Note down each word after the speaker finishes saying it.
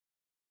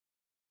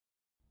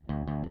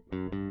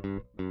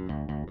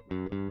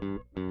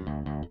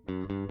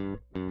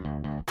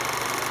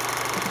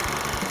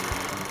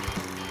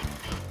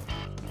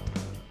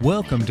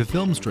Welcome to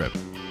Film Strip.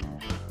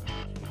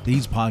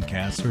 These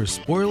podcasts are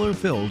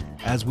spoiler-filled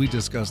as we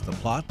discuss the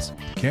plots,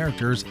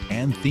 characters,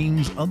 and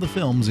themes of the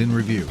films in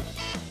review.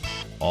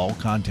 All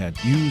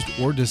content used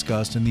or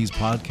discussed in these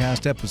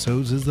podcast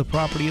episodes is the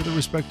property of the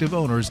respective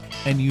owners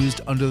and used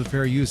under the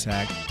Fair Use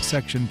Act,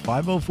 Section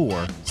 504,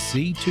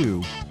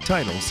 C2,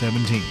 Title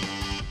 17.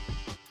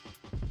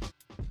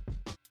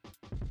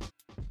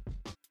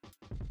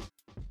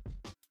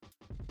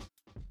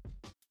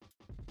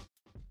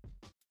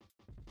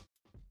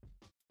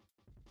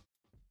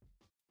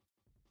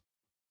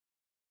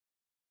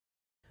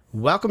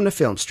 Welcome to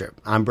Film Strip.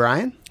 I'm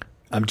Brian.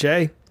 I'm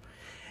Jay.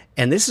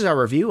 And this is our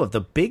review of The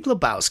Big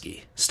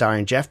Lebowski,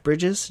 starring Jeff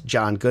Bridges,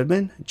 John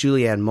Goodman,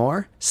 Julianne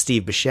Moore,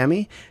 Steve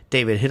Buscemi,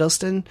 David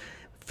Hiddleston,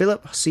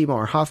 Philip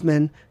Seymour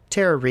Hoffman,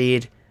 Tara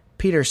Reid,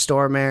 Peter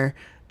Stormare,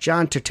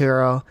 John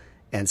Turturro,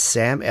 and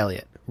Sam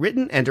Elliott.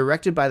 Written and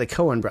directed by the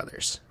Coen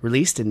brothers.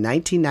 Released in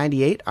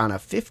 1998 on a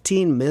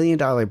 $15 million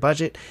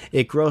budget,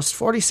 it grossed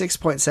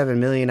 $46.7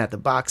 million at the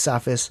box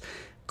office.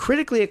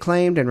 Critically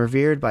acclaimed and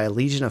revered by a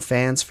legion of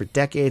fans for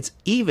decades,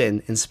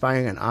 even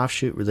inspiring an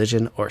offshoot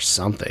religion or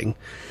something.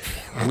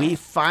 We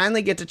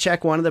finally get to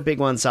check one of the big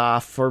ones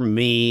off for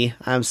me.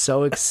 I'm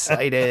so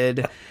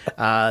excited.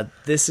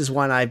 This is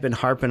one I've been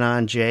harping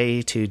on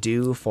Jay to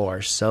do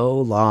for so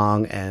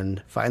long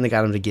and finally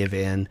got him to give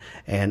in,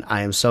 and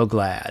I am so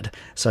glad.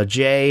 So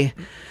Jay,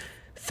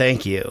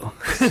 thank you,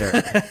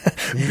 sir.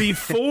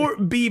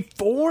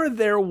 Before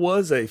there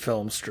was a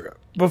Film Strip,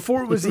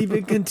 before it was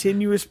even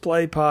Continuous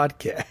Play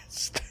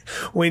Podcast,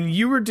 when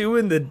you were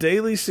doing the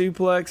Daily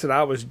Suplex and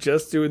I was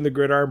just doing the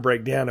Gridiron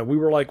Breakdown, and we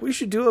were like, we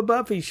should do a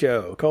Buffy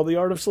show called The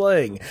Art of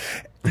Slaying,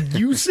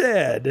 you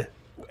said,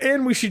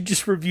 and we should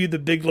just review The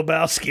Big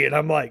Lebowski, and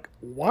I'm like,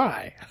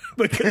 why?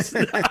 Because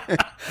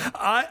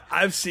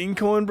I've seen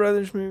Coen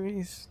Brothers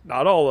movies,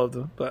 not all of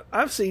them, but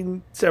I've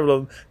seen several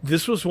of them.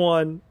 This was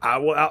one, I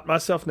will out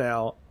myself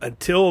now,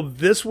 until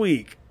this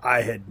week,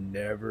 I had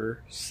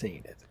never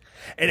seen it.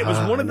 And it was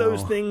one of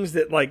those things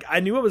that, like, I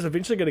knew I was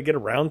eventually going to get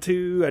around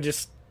to. I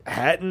just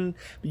hadn't.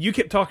 You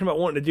kept talking about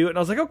wanting to do it, and I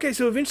was like, okay,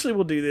 so eventually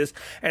we'll do this.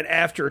 And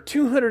after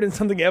 200 and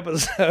something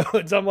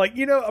episodes, I'm like,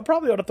 I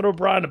probably ought to throw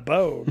Brian a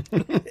bone.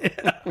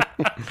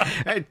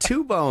 I had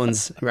two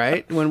bones,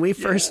 right? When we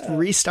first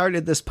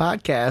restarted this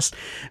podcast,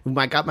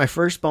 I got my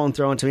first bone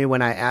thrown to me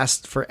when I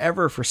asked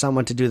forever for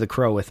someone to do The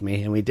Crow with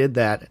me, and we did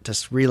that to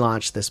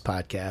relaunch this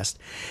podcast.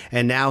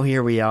 And now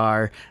here we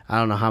are, I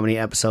don't know how many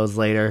episodes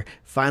later,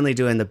 finally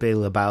doing The Big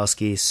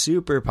Lebowski.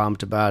 Super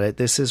pumped about it.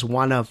 This is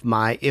one of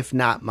my, if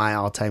not my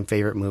all-time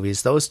favorite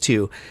movies. Those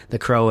two, The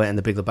Crow and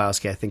The Big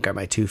Lebowski, I think are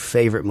my two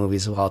favorite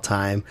movies of all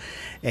time.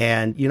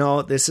 And,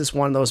 this is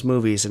one of those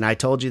movies, and I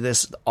told you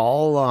this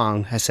all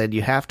along. I said,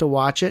 you have to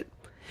watch it,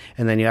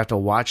 and then you have to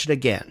watch it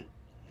again.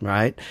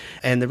 Right?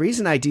 And the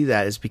reason I do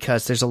that is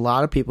because there's a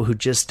lot of people who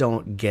just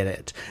don't get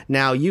it.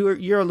 Now,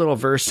 you're a little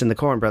versed in the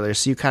Coen brothers,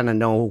 so you kind of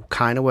know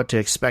what to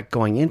expect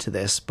going into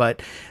this.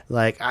 But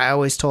like I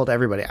always told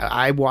everybody,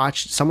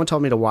 someone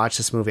told me to watch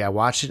this movie. I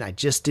watched it and I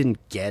just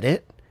didn't get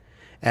it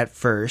at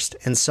first.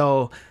 And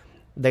so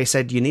they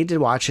said, you need to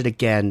watch it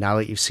again now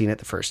that you've seen it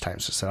the first time.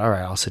 So I said, all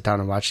right, I'll sit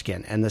down and watch it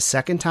again. And the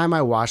second time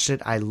I watched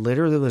it, I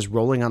literally was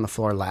rolling on the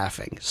floor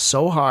laughing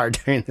so hard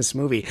during this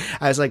movie.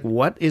 I was like,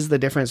 what is the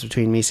difference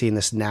between me seeing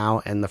this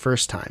now and the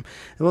first time?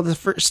 Well, the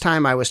first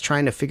time I was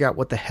trying to figure out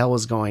what the hell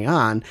was going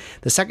on.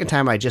 The second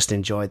time I just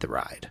enjoyed the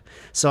ride.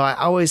 So I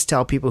always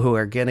tell people who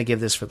are going to give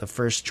this for the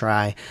first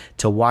try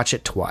to watch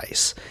it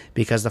twice.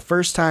 Because the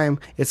first time,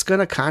 it's going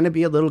to kind of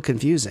be a little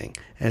confusing.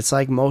 And it's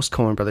like most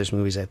Coen Brothers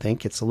movies, I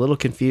think. It's a little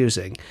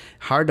confusing.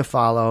 Hard to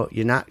follow.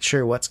 You're not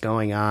sure what's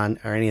going on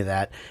or any of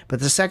that. But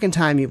the second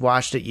time you've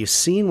watched it, you've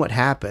seen what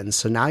happens.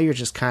 So now you're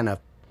just kind of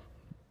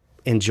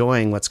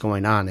enjoying what's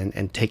going on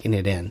and taking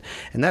it in.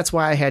 And that's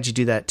why I had you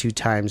do that 2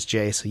 times,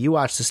 Jay. So you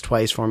watched this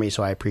twice for me,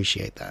 so I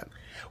appreciate that.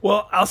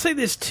 Well, I'll say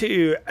this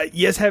too.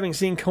 Yes, having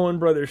seen Coen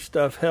Brothers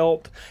stuff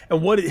helped.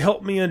 And what it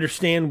helped me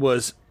understand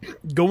was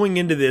going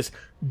into this,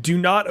 do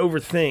not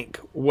overthink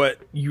what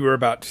you are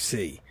about to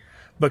see.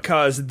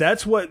 Because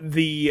that's what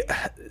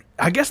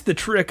I guess the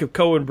trick of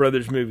Coen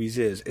Brothers movies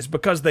is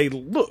because they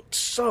look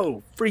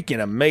so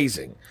freaking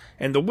amazing.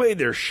 And the way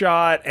they're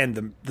shot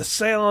and the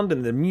sound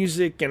and the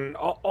music and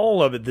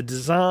all of it, the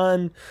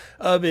design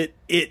of it,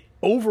 it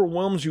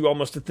overwhelms you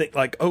almost to think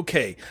like,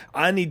 okay,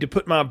 I need to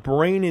put my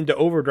brain into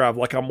overdrive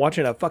like I'm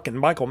watching a fucking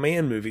Michael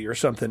Mann movie or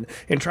something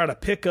and try to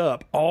pick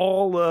up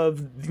all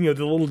of, the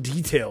little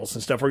details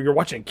and stuff, or you're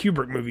watching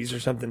Kubrick movies or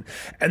something.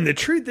 And the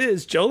truth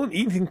is, Joel and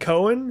Ethan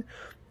Coen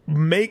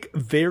make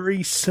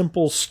very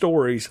simple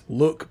stories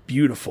look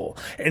beautiful.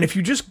 And if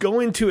you just go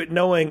into it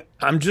knowing,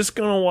 I'm just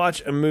going to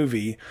watch a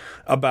movie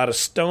about a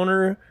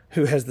stoner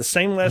who has the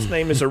same last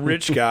name as a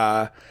rich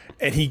guy,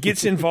 and he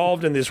gets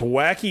involved in this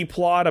wacky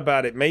plot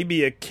about it may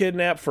be a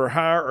kidnap for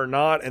hire or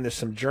not, and there's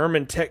some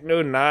German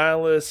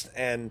techno-nihilist,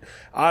 and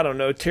I don't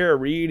know, Tara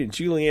Reid and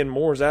Julianne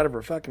Moore's out of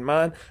her fucking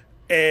mind,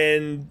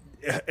 and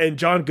and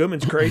John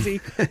Goodman's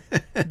crazy.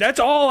 That's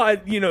all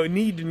I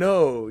need to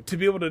know to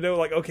be able to know,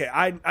 like, okay,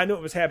 I know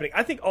what was happening.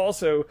 I think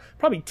also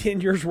probably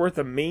 10 years worth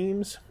of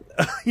memes,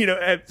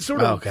 have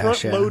sort of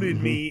front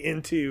loaded me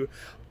into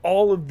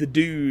all of the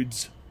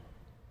dudes'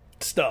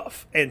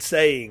 stuff and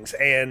sayings.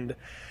 And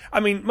I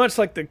mean, much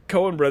like the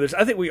Coen brothers,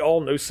 I think we all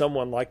know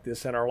someone like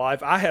this in our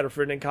life. I had a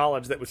friend in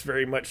college that was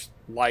very much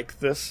like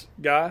this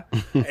guy,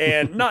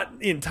 and not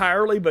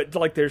entirely, but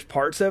like there's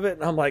parts of it.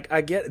 And I'm like,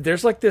 I get it.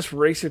 There's like this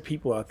race of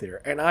people out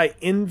there, and I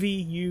envy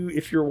you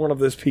if you're one of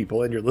those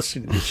people and you're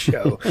listening to this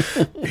show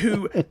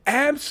who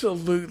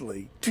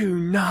absolutely do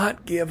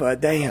not give a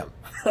damn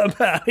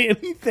about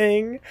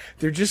anything.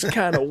 They're just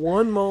kind of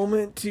one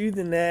moment to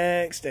the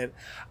next, and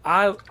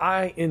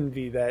I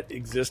envy that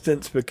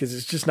existence because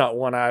it's just not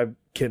one I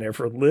can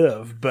ever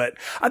live. But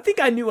I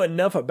think I knew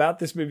enough about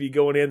this movie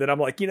going in that I'm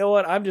like, you know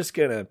what? I'm just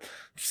gonna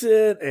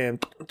sit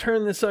and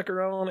turn this sucker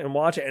on and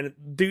watch it. And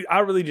dude, I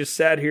really just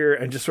sat here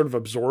and just sort of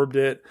absorbed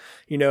it,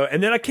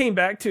 and then I came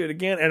back to it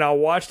again and I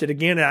watched it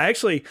again, and I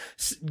actually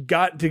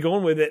got to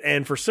going with it.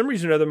 And for some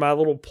reason or other, my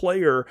little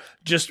player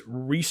just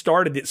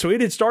restarted it. So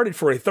it had started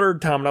for a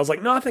third time, and I was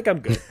like, no, I think I'm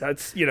good.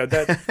 That's,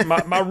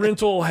 that my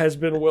rental has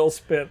been well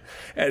spent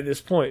at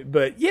this point.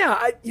 But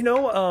yeah,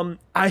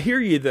 I hear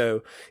you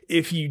though.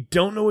 If you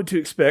don't know what to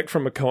expect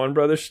from a Coen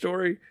Brothers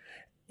story,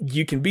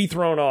 you can be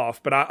thrown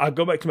off. But I'll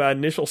go back to my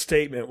initial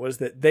statement, was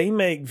that they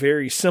make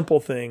very simple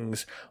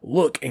things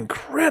look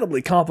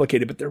incredibly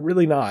complicated, but they're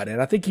really not.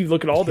 And I think you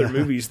look at all their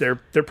movies, they're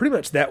pretty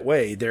much that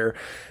way.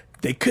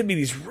 They could be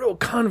these real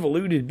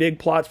convoluted big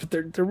plots, but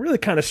they're really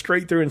kind of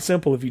straight through and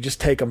simple if you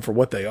just take them for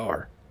what they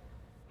are.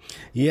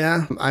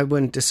 Yeah, I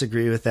wouldn't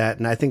disagree with that.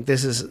 And I think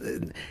this is,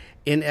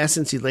 in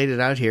essence, you laid it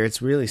out here.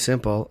 It's really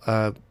simple.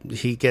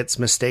 He gets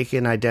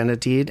mistaken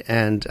identitied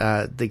and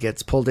they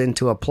gets pulled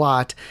into a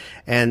plot,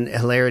 and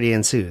hilarity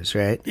ensues,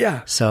 right?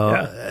 Yeah. So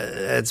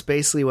it's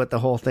basically what the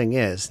whole thing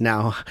is.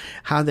 Now,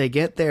 how they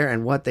get there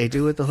and what they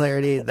do with the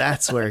hilarity,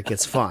 that's where it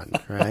gets fun,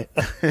 right?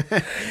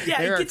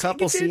 There are a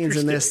couple scenes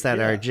in this that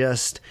are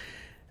just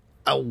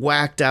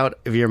whacked out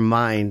of your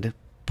mind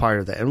part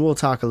of that, and we'll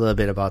talk a little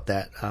bit about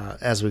that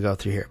as we go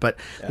through here. But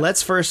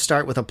let's first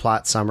start with a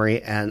plot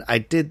summary. And I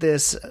did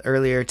this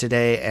earlier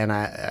today, and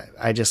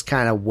I just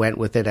kind of went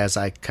with it as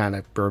I kind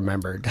of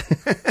remembered.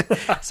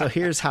 So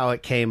here's how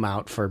it came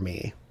out for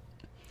me.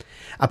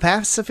 A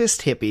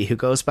pacifist hippie who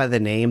goes by the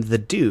name The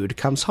Dude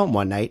comes home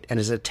one night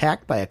and is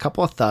attacked by a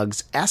couple of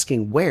thugs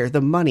asking where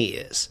the money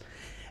is.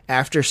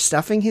 After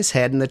stuffing his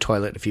head in the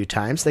toilet a few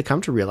times, they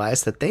come to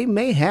realize that they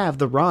may have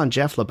the raw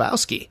Jeff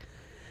Lebowski.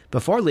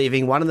 Before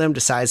leaving, one of them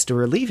decides to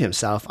relieve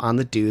himself on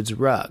the dude's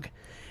rug.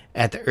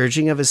 At the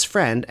urging of his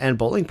friend and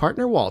bowling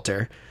partner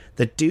Walter,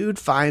 the dude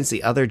finds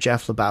the other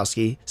Jeff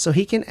Lebowski so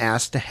he can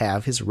ask to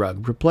have his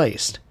rug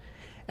replaced.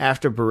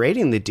 After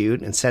berating the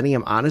dude and sending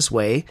him on his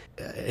way,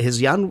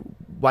 his young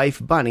wife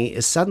Bunny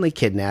is suddenly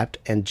kidnapped,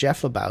 and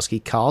Jeff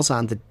Lebowski calls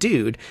on the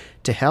dude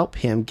to help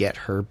him get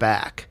her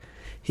back.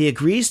 He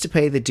agrees to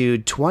pay the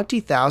dude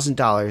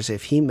 $20,000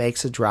 if he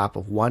makes a drop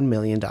of $1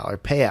 million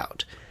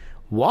payout.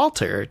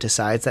 Walter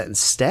decides that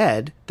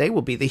instead they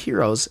will be the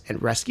heroes and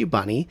rescue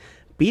Bunny,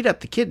 beat up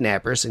the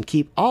kidnappers, and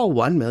keep all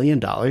 $1 million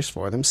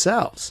for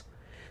themselves.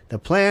 The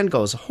plan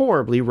goes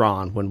horribly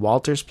wrong when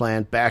Walter's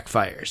plan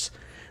backfires.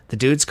 The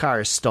dude's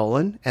car is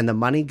stolen and the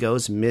money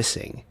goes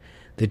missing.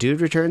 The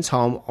dude returns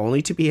home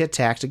only to be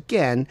attacked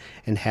again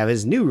and have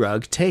his new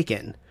rug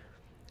taken.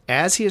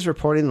 As he is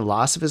reporting the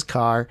loss of his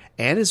car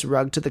and his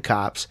rug to the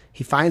cops,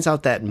 he finds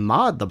out that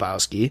Maud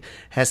Lebowski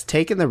has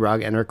taken the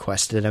rug and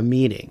requested a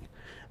meeting.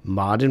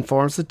 Maud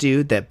informs the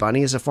dude that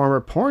Bunny is a former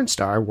porn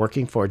star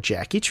working for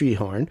Jackie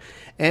Treehorn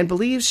and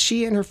believes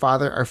she and her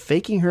father are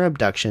faking her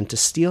abduction to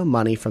steal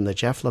money from the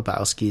Jeff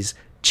Lebowski's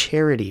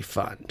charity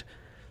fund.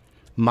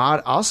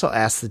 Maud also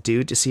asks the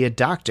dude to see a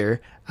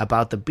doctor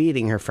about the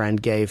beating her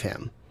friend gave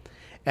him.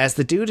 As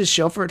the dude is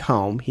chauffeured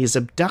home, he is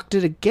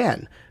abducted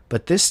again,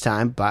 but this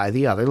time by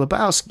the other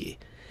Lebowski.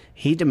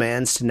 He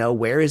demands to know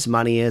where his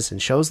money is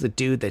and shows the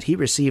dude that he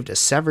received a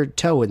severed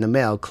toe in the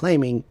mail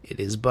claiming it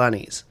is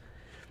Bunny's.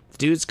 The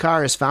dude's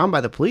car is found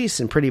by the police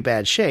in pretty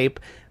bad shape,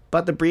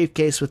 but the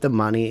briefcase with the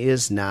money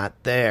is not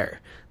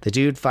there. The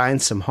dude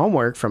finds some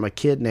homework from a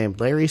kid named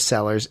Larry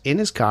Sellers in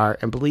his car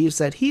and believes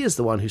that he is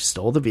the one who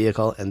stole the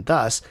vehicle and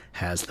thus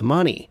has the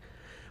money.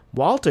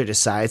 Walter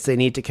decides they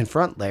need to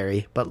confront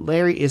Larry, but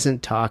Larry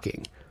isn't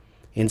talking.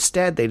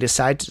 Instead, they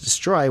decide to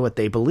destroy what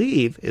they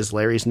believe is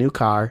Larry's new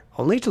car,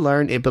 only to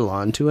learn it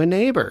belonged to a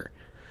neighbor.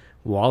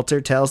 Walter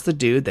tells the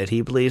dude that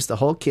he believes the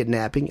whole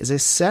kidnapping is a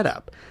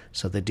setup,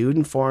 so the dude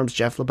informs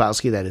Jeff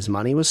Lebowski that his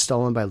money was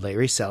stolen by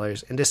Larry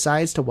Sellers and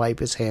decides to wipe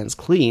his hands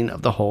clean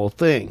of the whole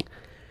thing.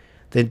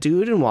 The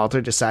dude and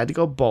Walter decide to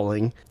go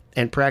bowling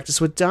and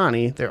practice with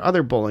Donnie, their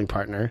other bowling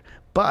partner,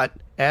 but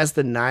as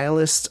the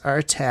nihilists are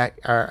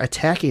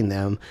attacking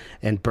them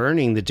and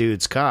burning the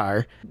dude's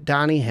car,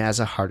 Donnie has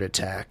a heart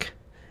attack.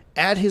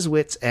 At his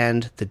wit's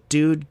end, the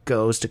dude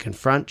goes to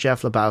confront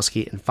Jeff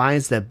Lebowski and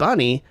finds that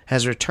Bunny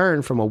has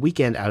returned from a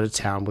weekend out of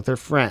town with her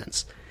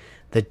friends.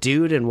 The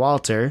dude and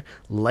Walter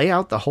lay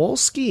out the whole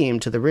scheme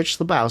to the rich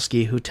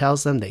Lebowski, who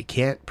tells them they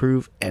can't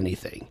prove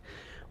anything.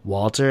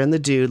 Walter and the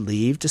dude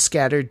leave to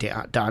scatter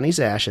Donnie's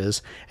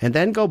ashes and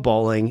then go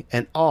bowling,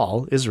 and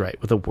all is right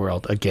with the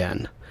world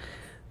again.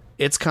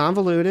 It's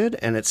convoluted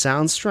and it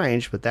sounds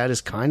strange, but that is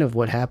kind of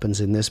what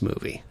happens in this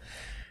movie.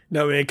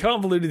 No, man,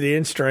 convoluted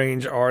and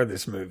strange are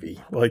this movie.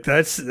 Like,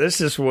 that's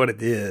just what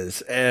it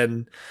is.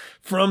 And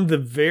from the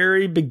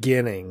very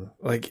beginning,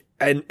 like,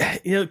 and,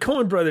 you know,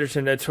 Coen brothers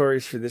are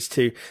notorious for this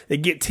too. They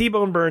get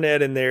T-Bone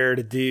Burnett in there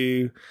to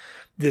do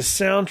this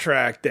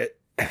soundtrack that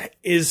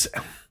is,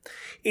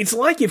 it's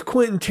like if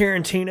Quentin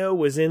Tarantino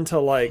was into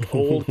like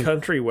old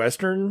country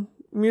western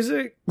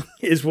music,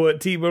 is what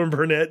T-Bone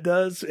Burnett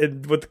does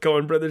and what the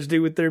Coen brothers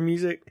do with their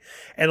music,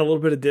 and a little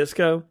bit of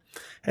disco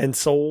and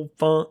soul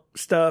funk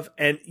stuff.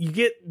 And you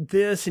get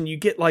this, and you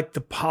get like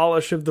the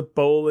polish of the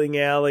bowling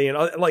alley, and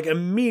like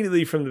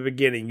immediately from the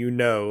beginning, you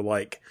know,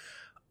 like,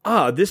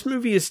 this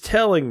movie is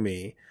telling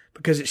me,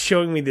 because it's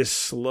showing me this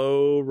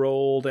slow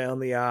roll down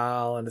the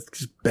aisle, and it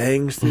just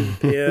bangs through the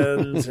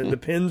pins, and the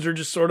pins are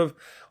just sort of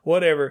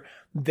whatever,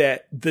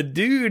 that the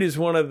dude is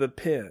one of the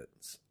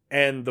pins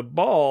and the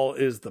ball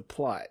is the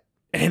plot.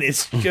 And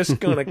it's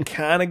just going to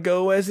kind of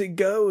go as it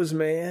goes,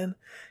 man.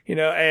 You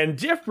know, and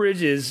Jeff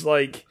Bridges,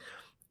 like,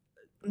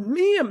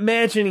 me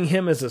imagining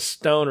him as a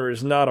stoner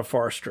is not a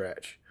far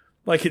stretch.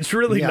 Like, it's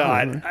really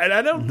not. And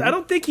I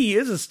don't think he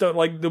is a stoner.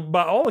 Like,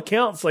 by all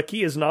accounts, like,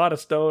 he is not a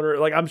stoner.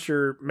 Like, I'm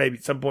sure maybe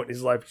at some point in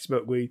his life he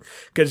smoked weed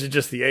because it's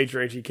just the age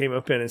range he came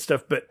up in and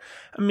stuff. But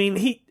I mean,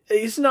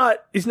 he's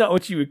not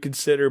what you would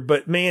consider,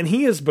 but man,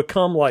 he has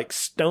become like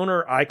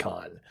stoner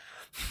icon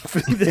for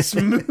this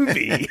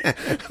movie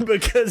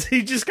because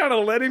he just kind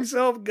of let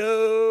himself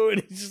go,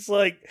 and he's just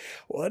like,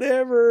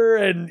 whatever.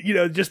 And, you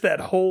know, just that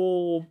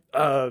whole,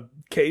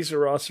 que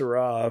sera,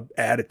 sera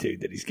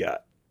attitude that he's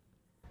got.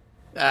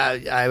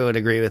 I would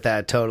agree with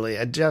that totally.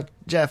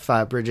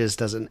 Jeff Bridges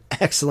does an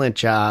excellent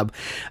job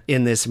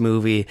in this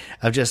movie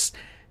of just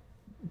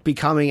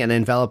becoming and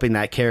enveloping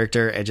that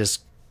character and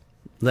just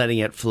letting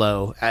it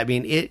flow. I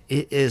mean, it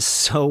is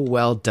so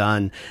well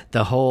done.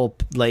 The whole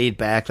laid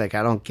back, like,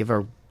 I don't give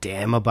a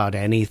damn about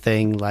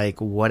anything, like,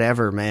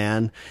 whatever,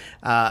 man.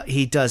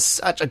 He does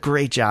such a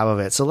great job of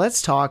it. So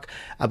let's talk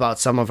about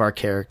some of our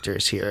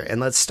characters here, and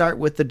let's start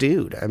with the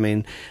dude. I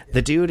mean,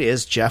 the dude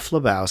is Jeff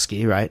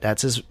Lebowski, right?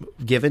 That's his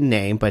given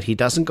name, but he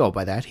doesn't go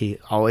by that. He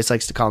always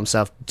likes to call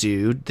himself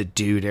Dude, the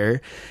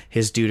Duder,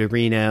 his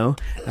Duderino.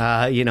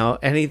 You know,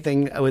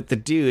 anything with the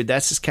dude,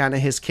 that's just kind of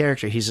his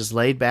character. He's just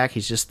laid back.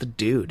 He's just the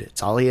dude.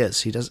 It's all he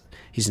is.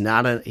 He's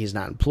not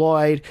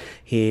employed.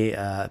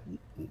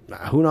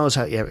 Who knows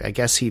how? Yeah, I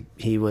guess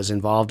he was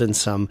involved in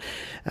some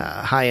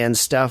high end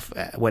stuff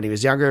when he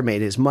was younger,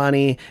 made his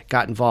money,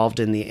 got involved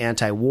in the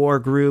anti-war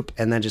group,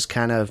 and then just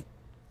kind of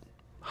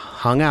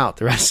hung out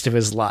the rest of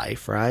his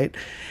life, right?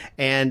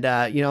 And,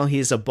 you know,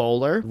 he's a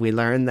bowler. We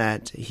learn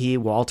that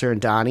Walter,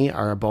 and Donnie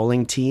are a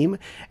bowling team.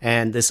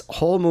 And this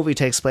whole movie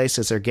takes place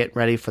as they're getting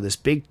ready for this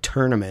big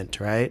tournament,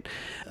 right,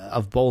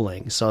 of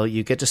bowling. So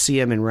you get to see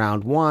them in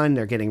round 1.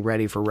 They're getting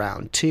ready for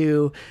round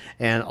 2.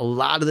 And a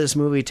lot of this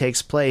movie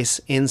takes place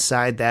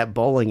inside that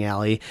bowling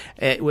alley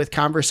with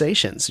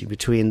conversations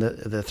between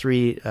the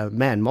three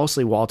men,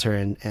 mostly Walter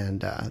and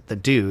the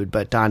dude,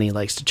 but Donnie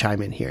likes to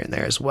chime in here and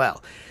there as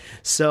well.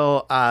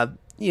 So,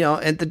 you know,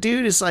 and the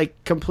dude is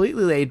like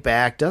completely laid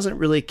back, doesn't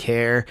really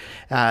care.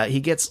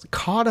 He gets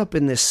caught up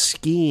in this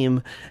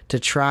scheme to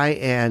try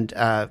and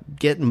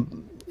get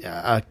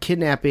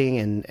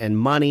kidnapping and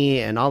money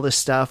and all this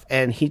stuff.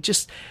 And he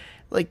just,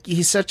 like,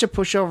 he's such a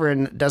pushover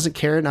and doesn't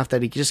care enough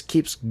that he just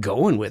keeps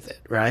going with it,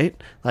 right?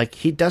 Like,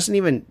 he doesn't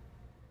even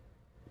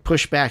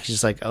push back. He's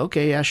just like,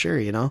 okay, yeah, sure,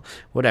 you know,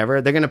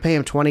 whatever. They're going to pay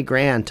him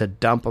 $20,000 to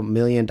dump $1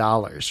 million,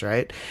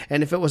 right?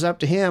 And if it was up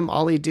to him,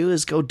 all he'd do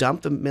is go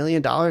dump the $1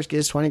 million, get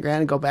his $20,000,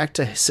 and go back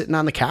to sitting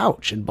on the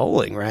couch and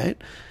bowling, right?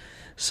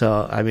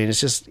 So, I mean, it's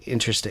just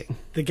interesting.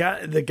 The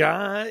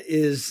guy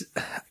is,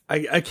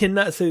 I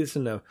cannot say this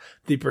enough,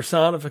 the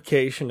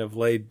personification of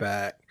laid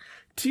back.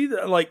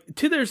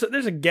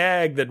 There's a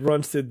gag that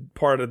runs through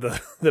part of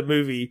the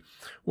movie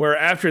where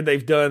after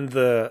they've done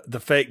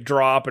the fake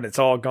drop and it's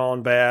all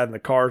gone bad and the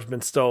car's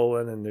been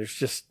stolen and there's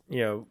just, you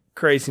know,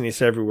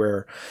 craziness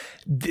everywhere.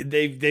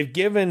 They've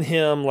given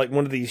him like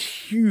one of these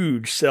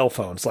huge cell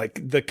phones,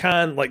 like the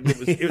kind, like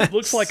it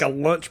looks like a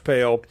lunch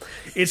pail.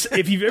 It's,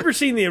 if you've ever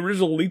seen the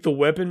original Lethal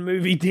Weapon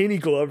movie, Danny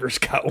Glover's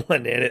got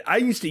one in it. I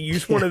used to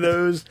use one of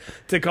those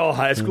to call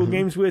high school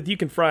games with. You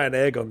can fry an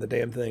egg on the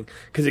damn thing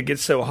because it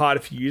gets so hot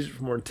if you use it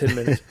for more than 10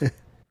 minutes.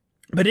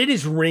 But it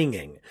is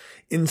ringing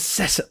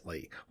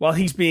incessantly while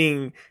he's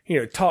being, you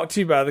know, talked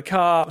to by the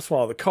cops,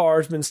 while the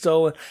car's been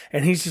stolen.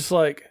 And he's just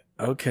like,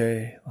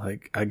 okay,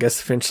 like, I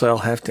guess eventually I'll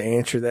have to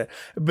answer that.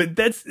 But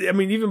that's, I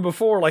mean, even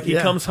before, like, he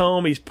comes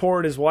home, he's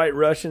pouring his White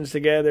Russians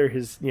together,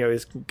 his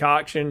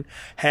concoction,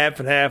 half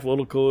and half, a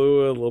little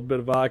Kahlua, a little bit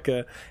of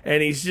vodka,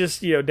 and he's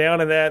just,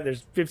 down in that.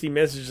 There's 50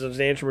 messages on his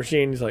answer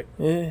machine. He's like,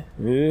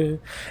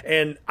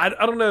 and I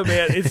don't know,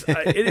 man.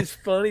 It is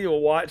funny to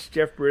watch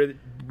Jeff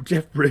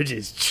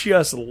Bridges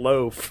just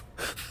loaf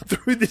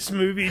through this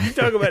movie. And you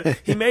talk about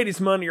he made his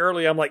money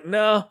early. I'm like,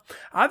 no,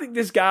 I think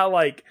this guy,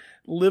 like,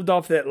 lived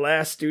off that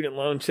last student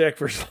loan check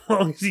for as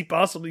long as he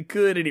possibly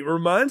could. And it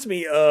reminds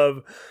me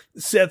of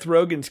Seth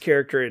Rogen's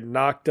character in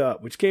Knocked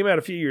Up, which came out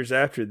a few years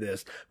after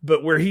this,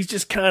 but where he's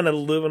just kind of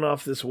living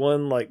off this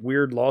one, like,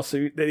 weird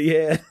lawsuit that he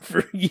had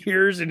for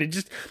years. And it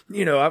just,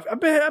 I've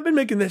been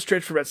making that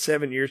stretch for about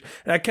 7 years.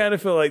 And I kind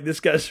of feel like this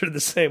guy's sort of the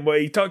same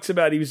way. He talks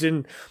about he was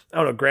in, I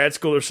don't know, grad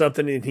school or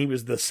something, and he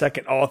was the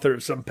second author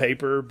of some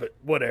paper, but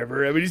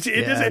whatever. I mean,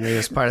 and he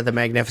was part of the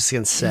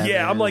Magnificent Seven.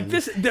 Yeah, I'm like,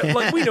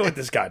 like, we know what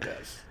this guy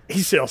does.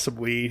 He sells some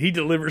weed. He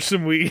delivers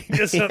some weed. He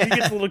does something. He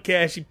gets a little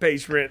cash. He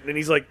pays rent, and then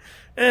he's like,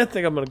 I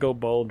think I'm gonna go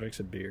bowl and drink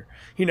some beer.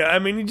 I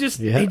mean, he just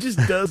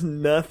does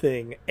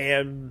nothing.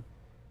 And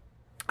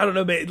I don't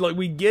know, man. Like,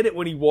 we get it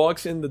when he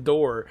walks in the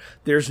door.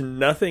 There's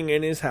nothing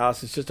in his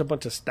house. It's just a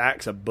bunch of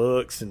stacks of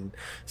books and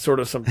sort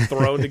of some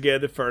thrown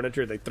together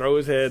furniture. They throw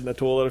his head in the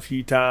toilet a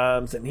few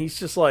times, and he's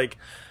just like,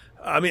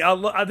 I mean,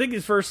 I think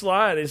his first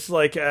line is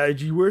like,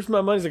 where's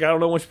my money? He's like, I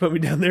don't know. Once you put me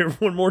down there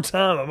one more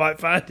time, I might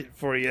find it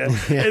for you. And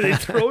they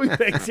throw him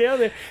back down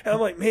there. And I'm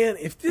like, man,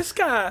 if this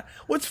guy,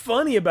 what's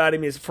funny about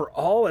him is, for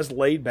all as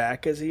laid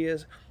back as he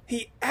is,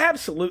 he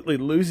absolutely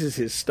loses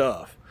his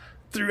stuff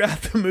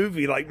throughout the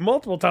movie, like,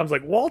 multiple times.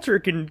 Like, Walter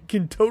can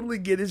totally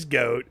get his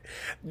goat.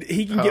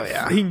 He can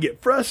he can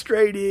get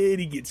frustrated.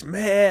 He gets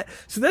mad.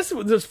 So that's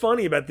what's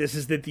funny about this,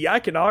 is that the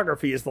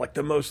iconography is like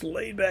the most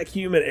laid back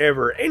human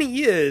ever, and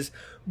he is.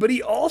 But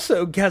he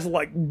also has,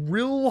 like,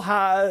 real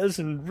highs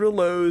and real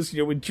lows.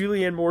 With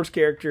Julianne Moore's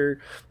character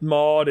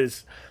Maud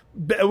is.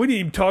 We didn't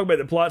even talk about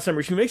the plot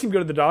summary. She makes him go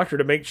to the doctor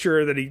to make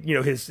sure that he,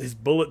 his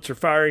bullets are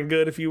firing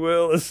good, if you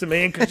will, as a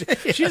man. Cause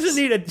she doesn't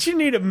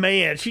need a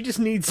man. She just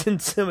needs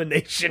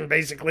insemination,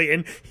 basically,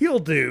 and he'll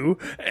do.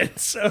 And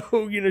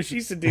so,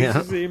 she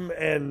seduces him,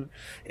 and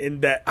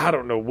in that, I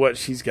don't know what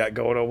she's got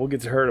going on. We'll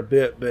get to her in a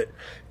bit, but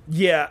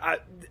yeah,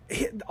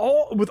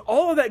 with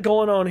all of that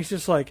going on, he's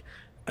just like,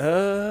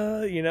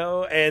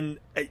 and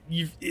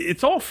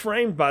it's all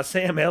framed by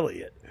Sam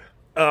Elliott.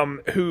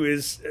 Who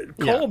is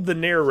called the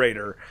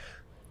narrator.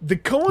 The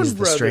Coen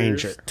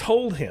brothers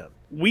told him,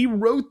 we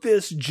wrote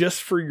this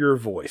just for your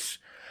voice.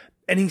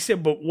 And he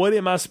said, but what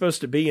am I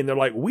supposed to be? And they're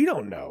like, we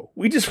don't know.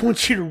 We just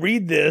want you to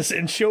read this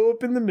and show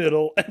up in the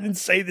middle and then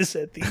say this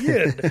at the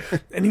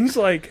end. And he's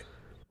like,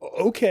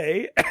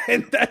 okay.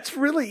 And that's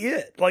really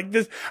it. Like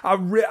this, I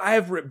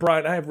have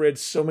read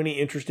so many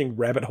interesting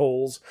rabbit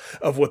holes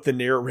of what the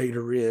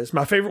narrator is.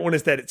 My favorite one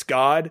is that it's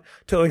God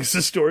telling us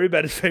a story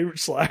about his favorite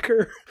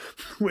slacker,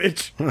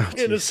 which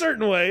in a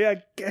certain way,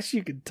 I guess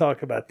you could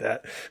talk about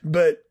that.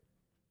 But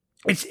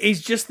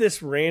it's just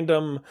this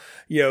random,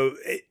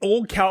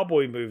 old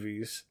cowboy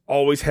movies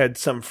always had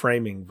some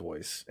framing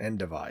voice and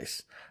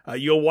device.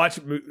 You'll watch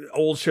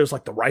old shows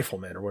like The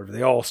Rifleman or whatever.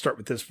 They all start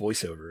with this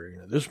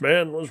voiceover. This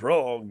man was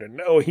wronged, and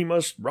now he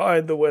must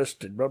ride the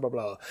West, and blah, blah,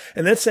 blah.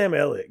 And that's Sam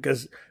Elliott,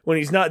 because when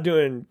he's not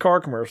doing car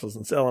commercials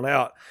and selling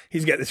out,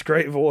 he's got this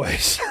great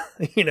voice,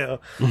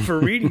 for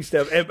reading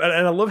stuff. And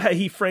I love how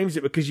he frames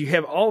it, because you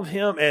have all of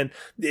him, and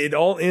it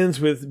all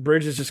ends with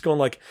Bridges just going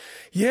like,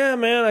 yeah,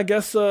 man, I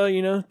guess,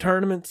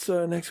 tournaments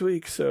next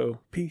week, so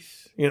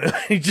peace.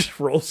 He just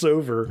rolls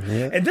over.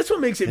 Yep. And that's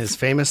what makes it his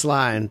famous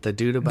line, the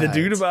dude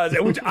abides,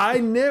 which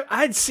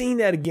I'd seen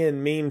that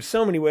again memed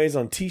so many ways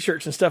on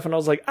t-shirts and stuff, and I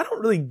was like, I don't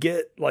really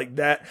get like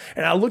that.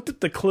 And I looked at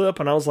the clip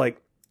and I was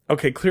like,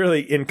 okay, clearly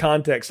in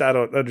context, I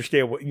don't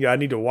understand what, I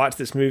need to watch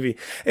this movie.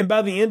 And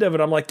by the end of it,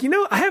 I'm like,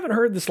 I haven't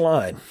heard this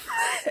line.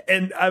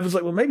 And I was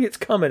like, well, maybe it's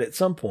coming at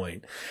some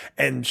point.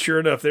 And sure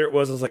enough, there it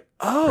was. I was like,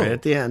 oh, right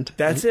at the end.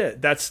 That's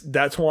it.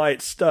 That's why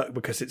it stuck,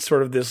 because it's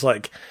sort of this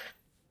like,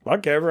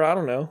 whatever, I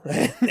don't know.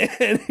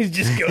 And he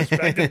just goes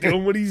back to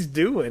doing what he's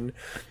doing.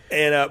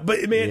 And,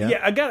 but man,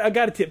 I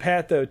got to tip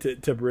hat though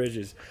to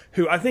Bridges,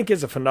 who I think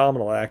is a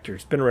phenomenal actor.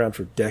 He's been around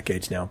for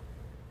decades now.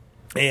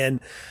 And,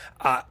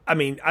 I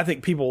mean, I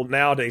think people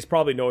nowadays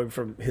probably know him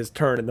from his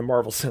turn in the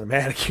Marvel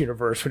Cinematic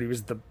Universe when he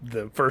was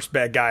the first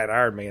bad guy in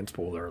Iron Man,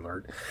 spoiler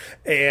alert.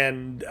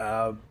 And,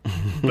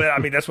 but I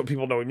mean, that's what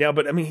people know him now.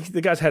 But I mean,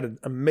 the guy's had an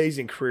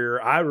amazing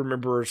career. I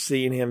remember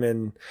seeing him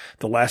in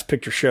The Last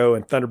Picture Show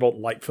and Thunderbolt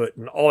and Lightfoot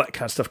and all that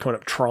kind of stuff coming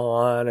up,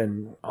 Tron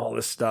and all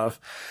this stuff.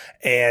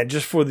 And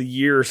just for the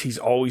years, he's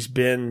always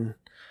been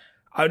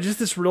just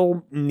this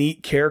real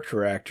neat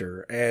character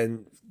actor.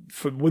 And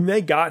when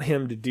they got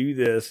him to do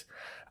this,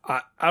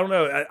 I don't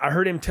know. I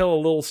heard him tell a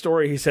little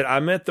story. He said,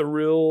 I met the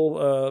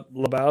real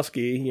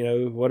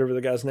Lebowski, whatever the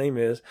guy's name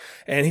is,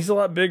 and he's a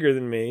lot bigger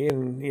than me.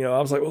 And,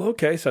 I was like, well,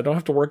 okay, so I don't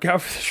have to work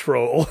out for this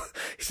role.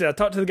 He said, I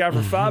talked to the guy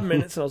for 5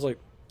 minutes, and I was like,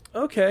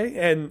 okay.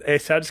 And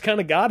so I just kind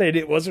of got it.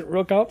 It wasn't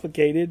real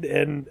complicated.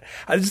 And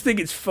I just think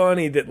it's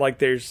funny that, like,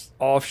 there's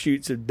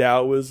offshoots of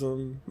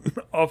Taoism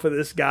off of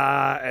this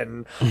guy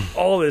and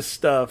all this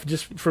stuff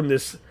just from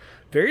this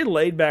very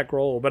laid back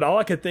role. But all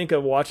I could think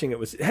of watching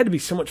it had to be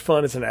so much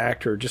fun as an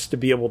actor just to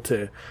be able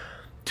to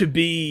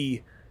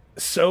be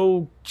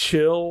so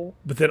chill,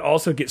 but then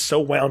also get so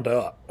wound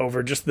up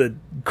over just the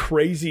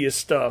craziest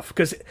stuff.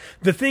 Because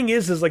the thing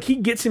is like, he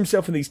gets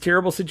himself in these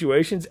terrible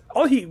situations.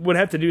 All he would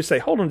have to do is say,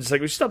 hold on just a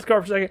second, stop the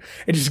car for a second,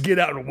 and just get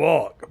out and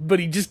walk.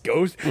 But he just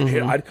goes,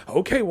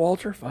 okay,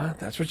 Walter, fine,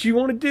 that's what you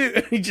want to do.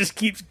 And he just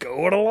keeps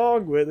going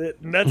along with it.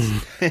 And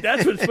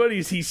that's what's funny,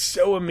 is he's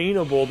so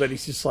amenable that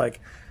he's just like,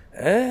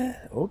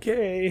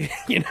 okay.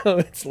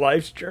 It's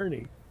life's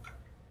journey.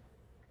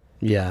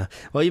 Yeah.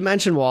 Well, you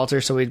mentioned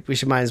Walter, so we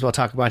should might as well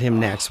talk about him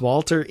next.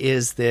 Walter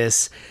is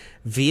this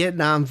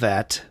Vietnam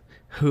vet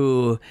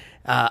who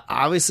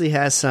obviously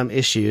has some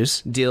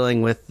issues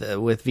dealing with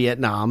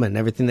Vietnam and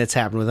everything that's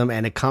happened with him,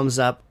 and it comes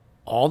up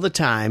all the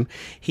time.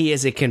 He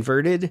is a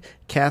converted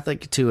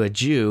Catholic to a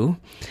Jew,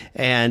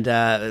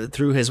 and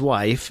through his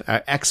wife,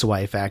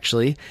 ex-wife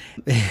actually.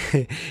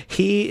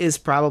 He is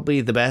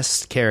probably the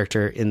best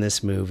character in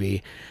this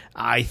movie,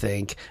 I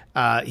think.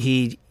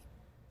 He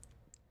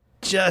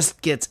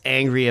just gets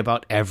angry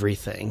about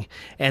everything,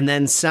 and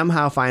then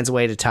somehow finds a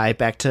way to tie it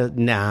back to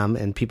Nam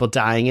and people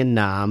dying in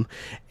Nam.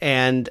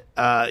 And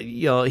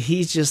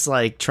he's just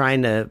like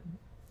trying to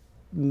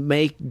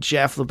make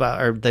Jeff or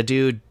the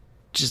dude,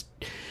 just,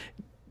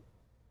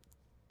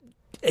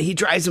 he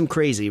drives him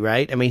crazy,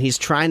 right? I mean, he's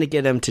trying to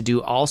get him to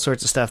do all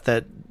sorts of stuff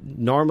that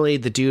normally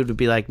the dude would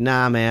be like,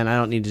 nah, man, I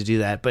don't need to do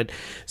that. But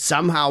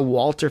somehow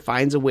Walter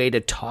finds a way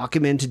to talk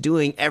him into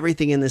doing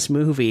everything in this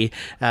movie,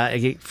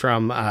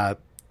 from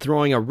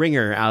throwing a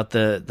ringer out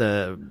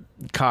the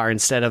car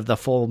instead of the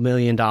full $1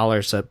 million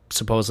that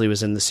supposedly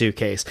was in the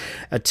suitcase,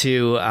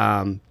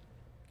 to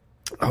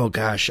oh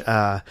gosh,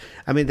 I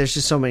mean, there's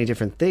just so many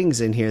different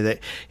things in here that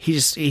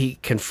he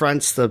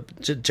confronts the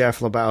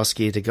Jeff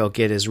Lebowski to go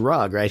get his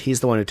rug, right? He's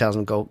the one who tells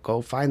him,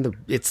 go find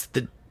it's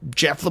the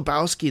Jeff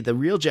Lebowski, the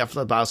real Jeff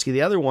Lebowski,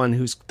 the other one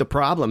who's the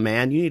problem,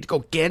 man. You need to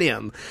go get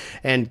him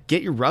and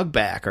get your rug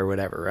back or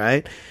whatever,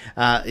 right?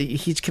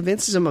 He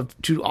convinces him to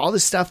do all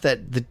this stuff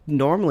that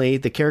normally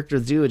the character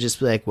would do, would just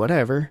be like,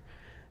 whatever.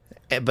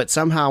 But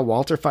somehow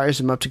Walter fires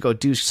him up to go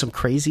do some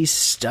crazy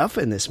stuff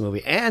in this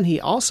movie. And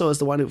he also is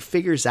the one who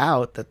figures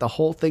out that the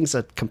whole thing's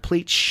a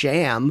complete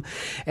sham.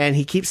 And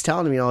he keeps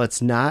telling him,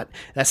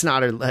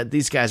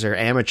 these guys are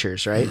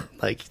amateurs, right?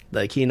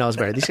 Like he knows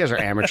better. These guys are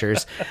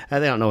amateurs. They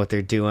don't know what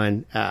they're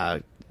doing,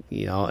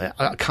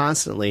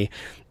 constantly.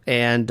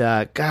 And,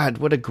 God,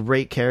 what a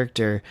great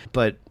character.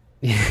 But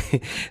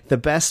the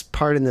best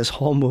part in this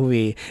whole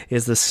movie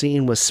is the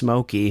scene with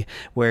Smokey,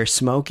 where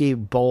Smokey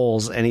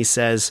bowls and he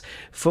says,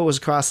 foot was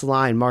across the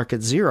line, mark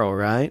it 0,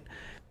 right?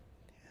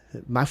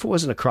 My foot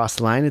wasn't across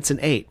the line, it's an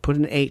 8. Put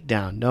an 8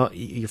 down. No,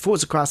 your foot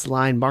was across the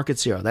line, mark it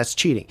 0. That's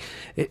cheating.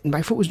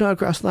 My foot was not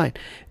across the line.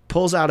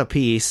 Pulls out a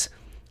piece,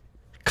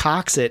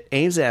 cocks it,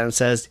 aims at him, and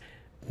says,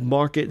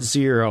 mark it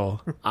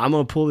 0. I'm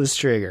going to pull this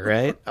trigger,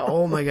 right?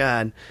 Oh my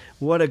God.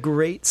 What a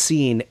great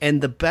scene.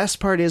 And the best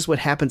part is what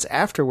happens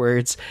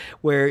afterwards,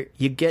 where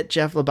you get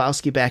Jeff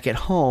Lebowski back at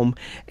home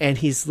and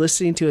he's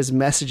listening to his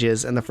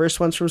messages. And the first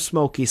one's from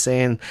Smokey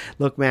saying,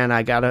 look, man,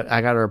 I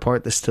gotta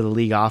report this to the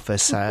league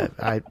office.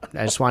 I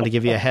just wanted to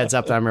give you a heads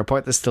up that I'm going to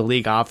report this to the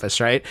league office,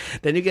 right?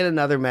 Then you get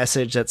another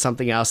message that's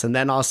something else. And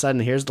then all of a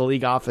sudden, here's the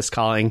league office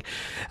calling.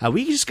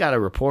 We just got a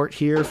report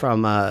here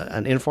from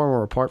an informal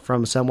report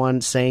from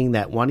someone saying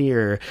that one of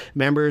your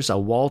members, a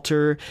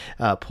Walter,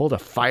 pulled a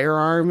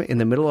firearm in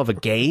the middle of a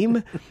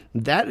game.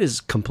 That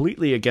is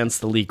completely against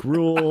the league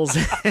rules.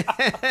 And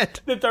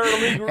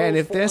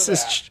if this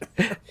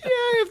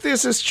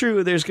is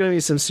true, there's going to be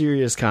some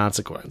serious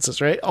consequences,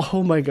 right?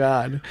 Oh my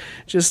God,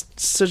 just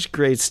such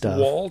great stuff.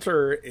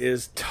 Walter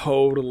is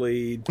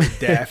totally the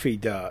Daffy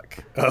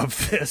Duck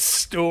of this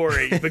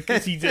story,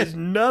 because he does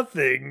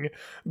nothing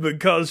but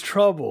cause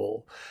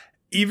trouble.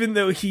 Even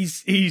though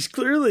he's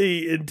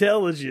clearly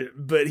intelligent,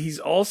 but he's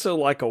also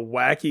like a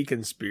wacky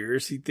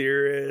conspiracy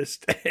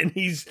theorist. And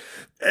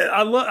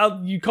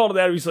you called it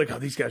out. He's like, oh,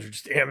 these guys are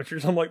just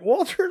amateurs. I'm like,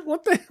 Walter,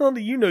 what the hell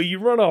do you know? You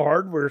run a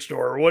hardware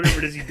store or whatever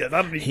it is he does.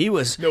 I don't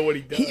even know what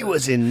he does. He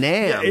was in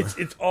Nam. Yeah,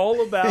 it's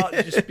all about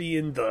just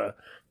being the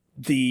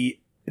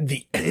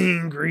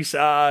angry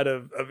side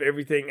of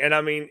everything. And I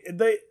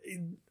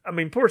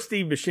mean, poor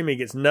Steve Buscemi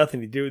gets nothing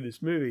to do with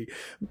this movie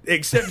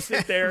except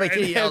sit there and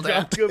have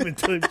John Goodman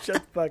tell him, shut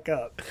the fuck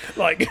up.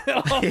 Like,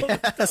 shut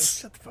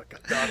the fuck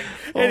up, Donnie.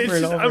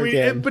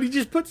 But he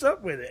just puts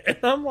up with it. And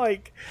I'm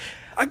like,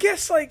 I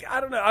guess, like, I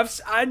don't know.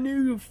 I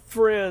knew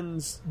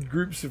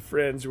groups of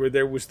friends where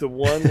there was the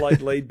one,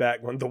 like, laid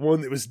back one, the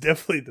one that was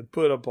definitely the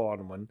put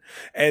upon one,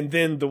 and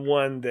then the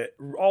one that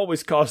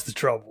always caused the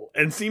trouble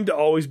and seemed to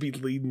always be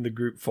leading the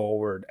group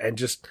forward and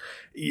just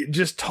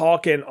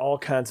talking all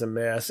kinds of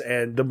mess.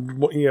 And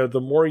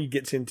the more he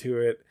gets into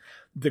it,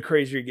 the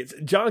crazier he gets.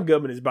 John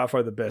Goodman is by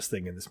far the best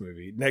thing in this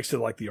movie, next to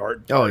like the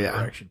art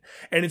direction.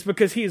 And it's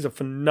because he is a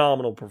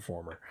phenomenal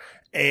performer.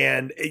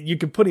 And you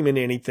can put him in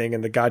anything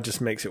and the guy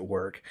just makes it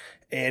work.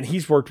 And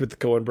he's worked with the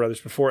Coen brothers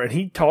before, and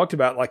he talked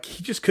about like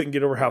he just couldn't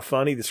get over how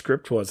funny the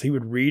script was. He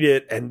would read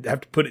it and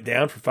have to put it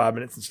down for 5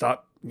 minutes and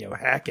stop,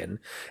 hacking,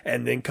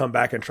 and then come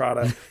back and try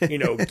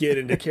to, get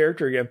into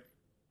character again.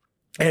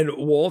 And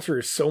Walter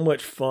is so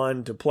much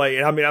fun to play.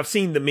 And I mean, I've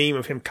seen the meme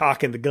of him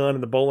cocking the gun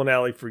in the bowling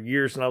alley for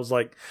years. And I was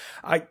like,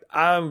 I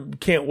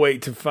can't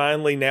wait to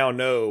finally now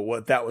know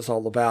what that was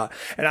all about.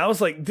 And I was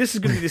like, this is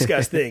going to be this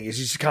guy's thing. Is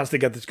he's just constantly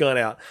got this gun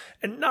out.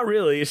 And not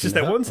really. It's just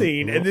that one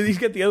scene. And then he's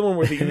got the other one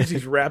where the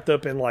Uzi's wrapped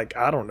up in like,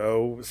 I don't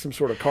know, some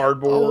sort of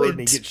cardboard and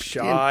he gets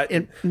shot.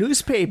 In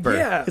newspaper.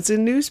 Yeah. It's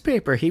in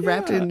newspaper. He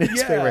wrapped it in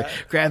newspaper. Yeah.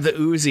 Grabbed the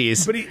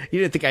Uzis. But you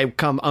didn't think I'd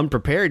come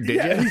unprepared,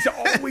 did you? He's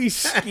always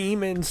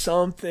scheming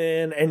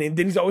something. And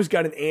then he's always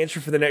got an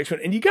answer for the next one.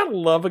 And you got to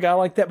love a guy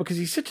like that because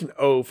he's such an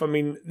oaf. I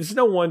mean, there's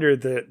no wonder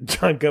that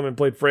John Goodman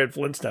played Fred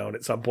Flintstone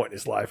at some point in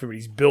his life. I mean,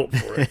 he's built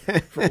for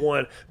it, for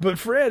one. But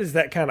Fred is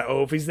that kind of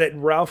oaf. He's that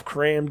Ralph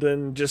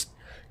Cramden, just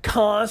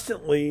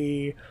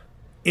constantly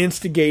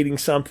instigating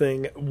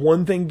something,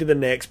 one thing to the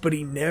next, but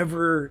he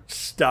never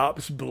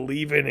stops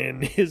believing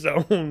in his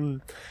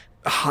own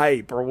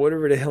hype or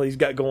whatever the hell he's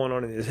got going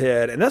on in his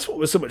head. And that's what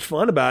was so much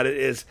fun about it,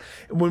 is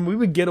when we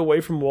would get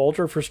away from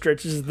Walter for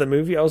stretches of the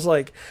movie, I was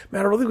like,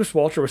 man, I really wish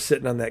Walter was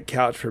sitting on that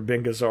couch for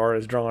Ben Gazzara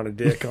is drawing a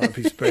dick on a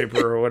piece of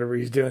paper or whatever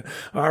he's doing.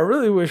 I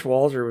really wish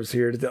Walter was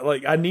here.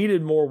 Like, I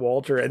needed more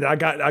Walter, and I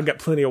got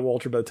plenty of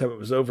Walter by the time it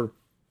was over.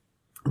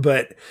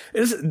 But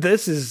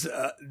this is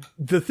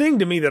the thing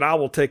to me that I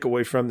will take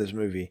away from this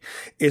movie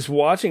is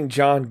watching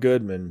John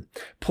Goodman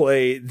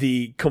play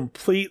the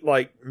complete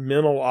like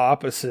mental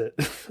opposite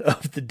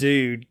of the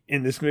dude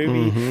in this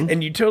movie. Mm-hmm.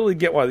 And you totally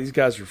get why these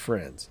guys are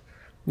friends.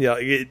 Yeah,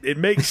 it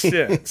makes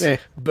sense,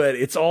 but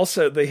it's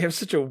also, they have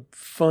such a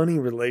funny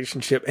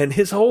relationship, and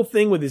his whole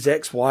thing with his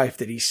ex-wife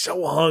that he's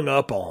so hung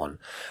up on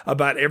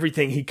about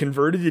everything he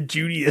converted to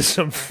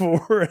Judaism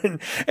for,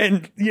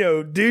 and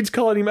dude's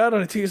calling him out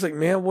on it too. He's like,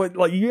 man, what,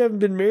 like, you haven't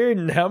been married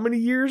in how many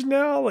years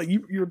now? Like,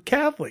 you're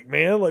Catholic,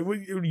 man. Like,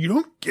 you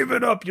don't give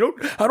it up.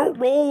 I don't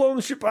roll on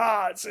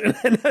Shabbats.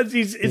 And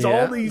it's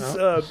all these,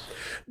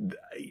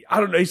 I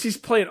don't know. He's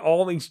just playing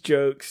all these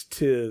jokes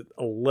to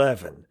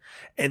 11.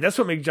 And that's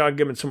what makes John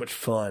Goodman so much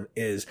fun,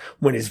 is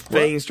when his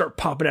veins start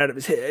popping out of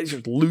his head, he's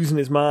just losing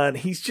his mind.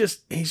 He's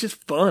just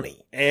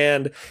funny.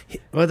 And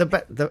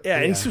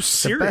and he's so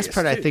serious. The best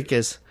part, I think,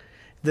 is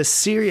the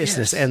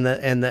seriousness, and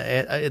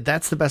the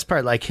that's the best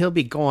part. Like, he'll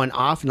be going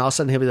off, and all of a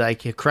sudden he'll be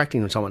like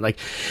correcting someone. Like,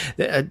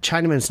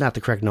 Chinaman's not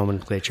the correct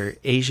nomenclature.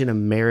 Asian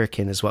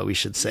American is what we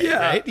should say,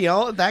 right?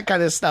 That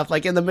kind of stuff.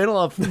 Like, in the middle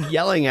of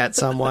yelling at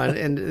someone.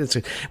 And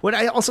what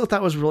I also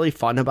thought was really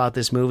fun about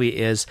this movie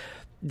is,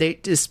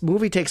 this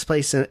movie takes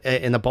place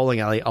in the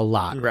bowling alley a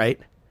lot, right?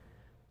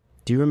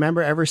 Do you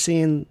remember ever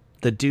seeing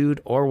the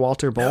dude or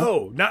Walter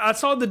bowl? No, I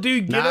saw the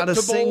dude get up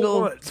to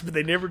bowl once, but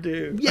they never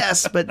do.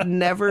 Yes, but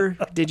never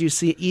did you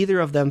see either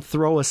of them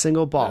throw a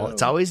single ball. No.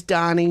 It's always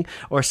Donnie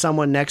or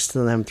someone next to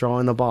them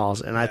throwing the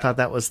balls, and I thought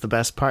that was the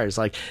best part. It's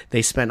like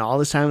they spend all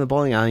this time in the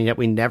bowling alley, yet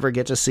we never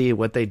get to see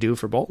what they do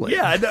for bowling.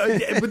 Yeah, no,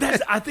 but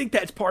I think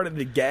that's part of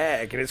the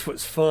gag, and it's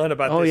what's fun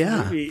about this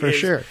movie. For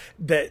sure.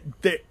 That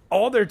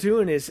all they're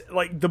doing is,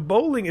 like, the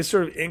bowling is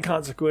sort of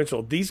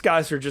inconsequential. These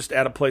guys are just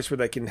at a place where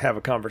they can have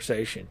a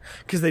conversation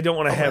because they don't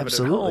want to have it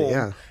at home.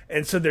 Yeah.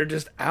 And so they're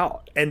just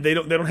out, and they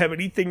don't have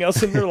anything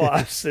else in their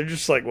lives. They're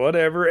just like,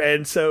 whatever.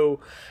 And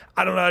so,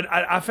 I don't know.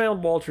 I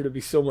found Walter to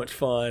be so much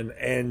fun,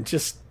 and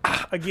just,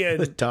 again,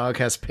 the dog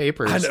has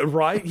papers. I know,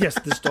 right? Yes,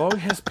 this dog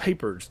has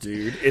papers,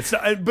 dude. It's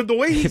not, but the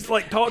way he's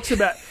like talks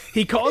about,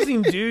 he calls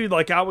him dude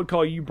like I would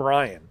call you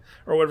Brian.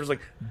 Or whatever. It's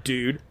like,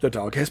 dude, the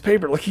dog has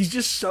paper. Like, he's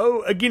just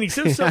so, again, he's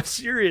so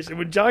self-serious. And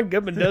when John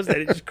Goodman does that,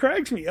 it just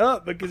cracks me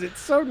up because it's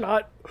so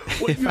not what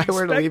you expect. If I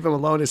were to leave him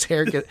alone, his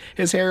hair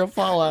will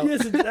fall out.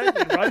 Yes,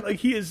 exactly, right? Like,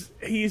 he's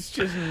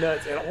just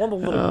nuts. And all the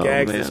little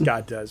gags this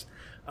guy does.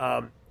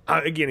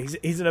 Again,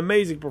 he's an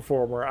amazing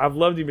performer. I've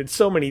loved him in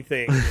so many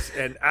things.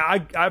 And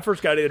I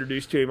first got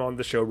introduced to him on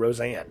the show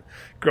Roseanne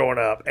growing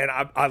up. And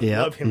I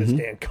love him as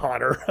Dan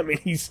Connor. I mean,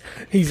 he's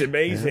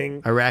amazing.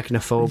 Yeah.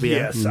 Arachnophobia.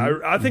 Yes.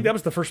 Mm-hmm. I think that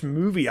was the first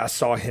movie I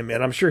saw him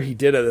in. I'm sure he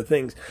did other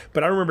things.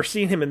 But I remember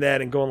seeing him in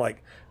that and going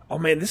like, oh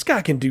man, this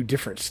guy can do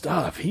different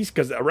stuff.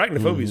 Because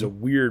Arachnophobia is a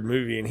weird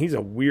movie, and he's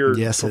a weird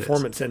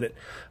performance in it.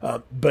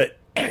 But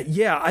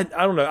yeah, I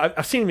don't know.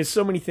 I've seen him in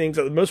so many things.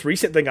 The most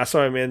recent thing I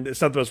saw him in,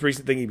 it's not the most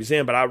recent thing he was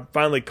in, but I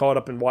finally caught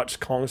up and watched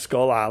Kong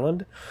Skull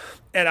Island.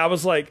 And I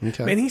was like,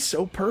 man, he's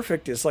so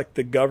perfect. It's like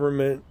the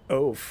government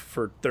oaf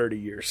for 30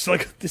 years.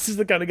 Like, this is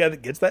the kind of guy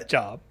that gets that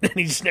job, and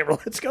he just never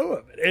lets go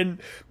of it. And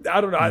I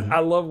don't know. I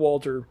love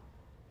Walter.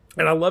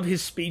 And I love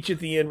his speech at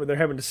the end when they're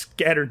having to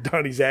scatter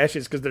Donnie's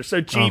ashes because they're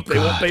so cheap they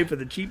won't pay for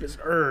the cheapest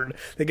urn.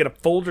 They get a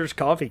Folgers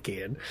coffee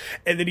can,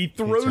 and then he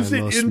throws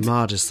it into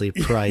modestly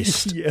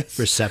priced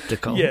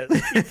receptacle. Yes,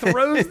 he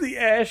throws the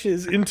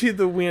ashes into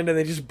the wind, and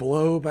they just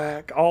blow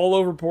back all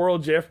over poor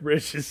old Jeff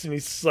Bridges. And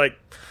he's just like,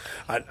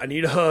 I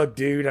need a hug,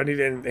 dude. I need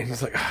it. And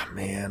he's like, oh,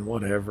 man,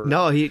 whatever.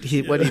 No,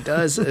 he what he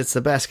does, it's the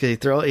best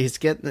because he's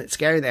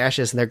scattering the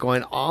ashes and they're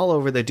going all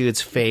over the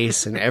dude's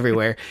face and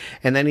everywhere.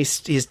 And then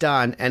he's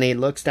done and he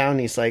looks down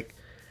and he's like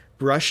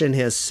brushing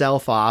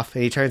himself off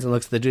and he turns and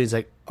looks at the dude. He's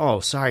like, oh,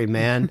 sorry,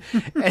 man.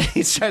 And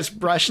he starts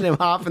brushing him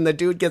off and the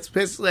dude gets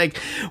pissed. Like,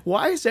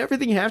 why does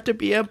everything have to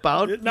be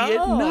about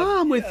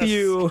Vietnam with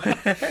you?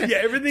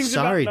 Yeah, everything's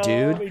sorry, about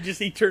dude.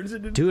 He turns it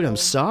into dude, I'm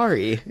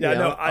sorry. Yeah,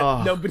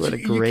 no, but what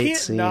you can't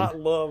scene. not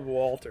love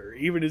Walter.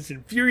 Even it's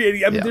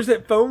infuriating. I mean, there's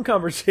that phone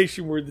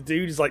conversation where the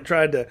dude is like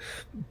trying to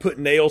put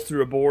nails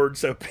through a board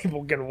so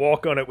people can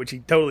walk on it, which he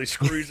totally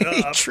screws up.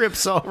 He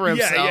trips over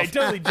himself. Yeah, he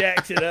totally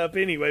jacks it up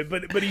anyway.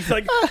 But he's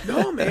like,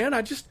 no, man,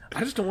 I just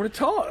don't want to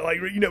talk. Like,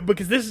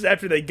 because this is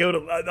after they go to.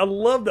 I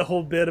love the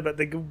whole bit about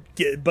they go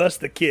bust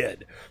the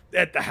kid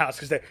at the house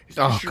because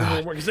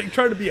they're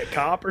trying to be a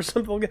cop or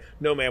something like that.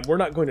 No, man, we're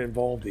not going to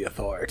involve the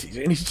authorities.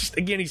 And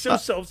he's so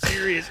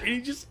self-serious, and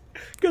he just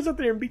goes up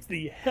there and beats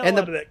the hell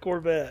out of that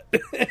Corvette.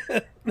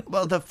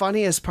 Well, the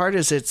funniest part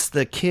is it's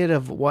the kid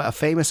of a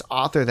famous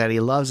author that he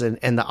loves, and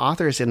the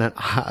author is in an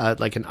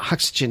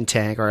oxygen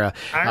tank or a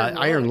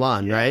iron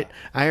lung, right?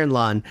 Iron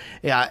lung,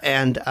 yeah.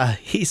 And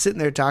he's sitting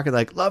there talking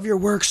like, "Love your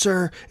work,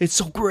 sir. It's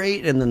so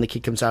great." And then the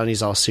kid comes out and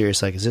he's all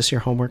serious, like, "Is this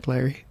your homework,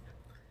 Larry?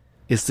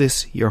 Is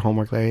this your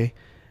homework, Larry?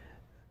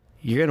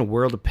 You're in a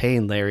world of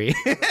pain, Larry."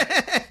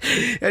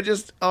 I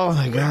just, oh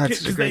my God,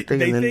 it's a great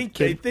thing.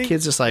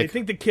 Kids just like, they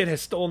think the kid has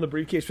stolen the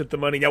briefcase with the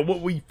money. Now,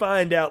 what we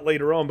find out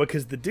later on,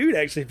 because the dude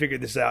actually figured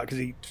this out, because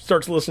he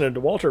starts listening to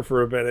Walter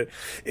for a minute,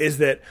 is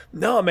that,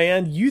 no,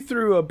 man, you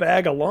threw a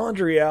bag of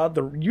laundry out.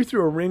 You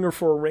threw a ringer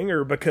for a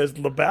ringer because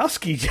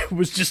Lebowski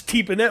was just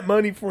keeping that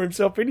money for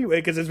himself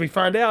anyway. Because as we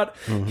find out,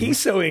 he's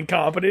so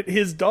incompetent.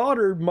 His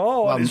daughter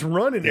Maud is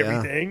running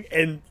everything,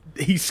 and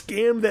he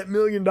scammed that $1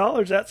 million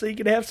out so he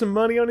could have some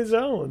money on his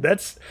own.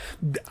 That's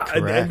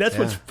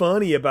what's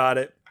funny about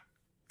it.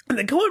 And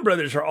the Coen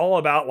brothers are all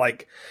about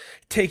like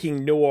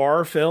taking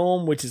noir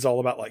film, which is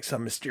all about like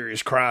some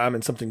mysterious crime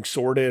and something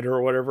sordid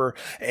or whatever,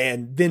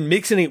 and then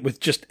mixing it with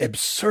just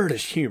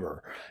absurdist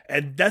humor.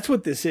 And that's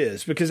what this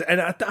is. Because,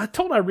 and I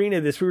told Irina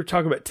this, we were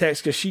talking about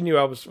text because she knew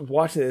I was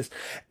watching this,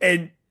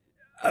 and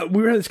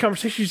we were having this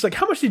conversation. She's like,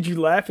 "How much did you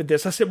laugh at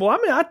this?" I said, "Well, I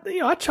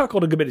mean, I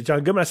chuckled a good bit at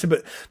John Goodman." I said,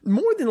 "But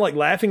more than like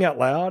laughing out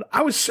loud,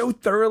 I was so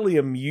thoroughly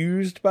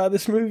amused by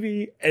this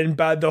movie and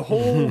by the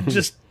whole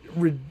just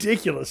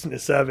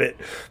ridiculousness of it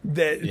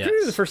that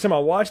the first time I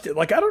watched it,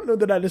 like, I don't know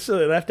that I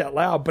necessarily laughed out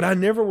loud, but I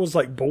never was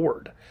like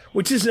bored,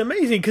 which is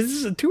amazing because this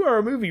is a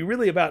 2-hour movie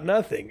really about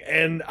nothing,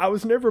 and I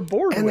was never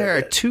bored. And there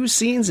are 2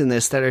 scenes in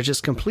this that are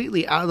just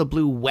completely out of the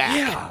blue whack.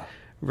 Yeah.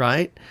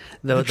 Right?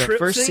 The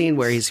first scene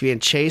where he's being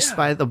chased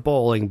by the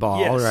bowling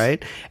ball,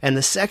 right? And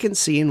the second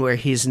scene where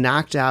he's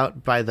knocked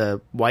out by the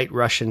White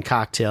Russian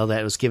cocktail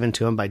that was given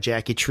to him by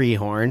Jackie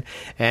Treehorn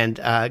and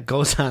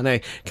goes on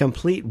a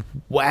complete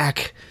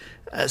whack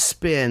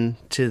spin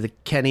to the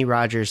Kenny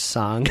Rogers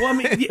song. Well, I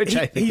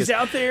mean, he's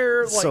out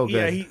there, like, so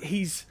good.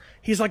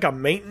 He's like a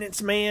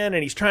maintenance man,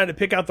 and he's trying to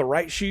pick out the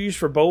right shoes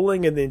for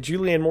bowling, and then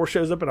Julianne Moore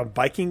shows up in a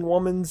Viking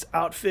woman's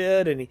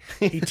outfit, and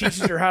he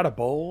teaches her how to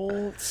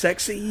bowl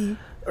sexy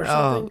or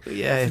something. Oh,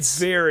 yeah. It's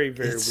very,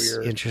 very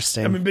weird.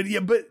 Interesting. I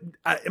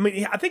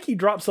mean, I think he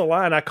drops a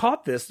line. I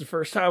caught this the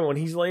first time when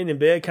he's laying in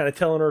bed kind of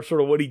telling her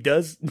sort of what he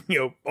does,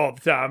 all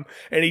the time.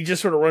 And he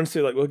just sort of runs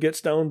through like, well, get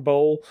stoned,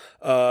 bowl,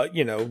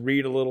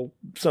 read a little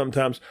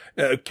sometimes,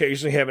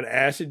 occasionally have an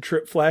acid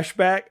trip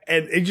flashback.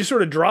 And it just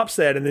sort of drops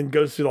that and then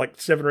goes through like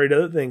 7 or 8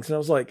 other things. And I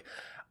was like,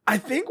 I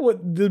think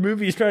what the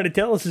movie is trying to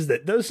tell us is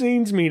that those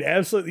scenes mean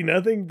absolutely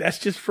nothing. That's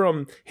just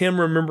from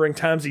him remembering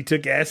times he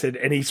took acid,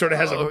 and he sort of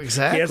has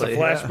he has a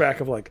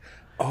flashback of like,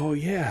 oh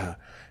yeah.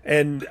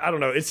 And I don't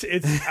know.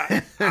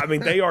 I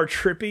mean, they are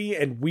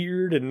trippy and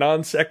weird and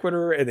non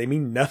sequitur, and they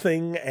mean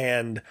nothing.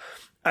 And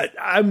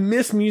I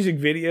miss music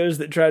videos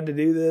that tried to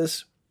do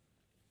this.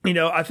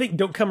 I think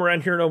Don't Come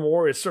Around Here No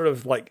More is sort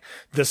of like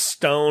the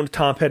stoned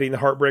Tom Petty and the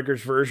Heartbreakers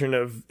version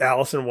of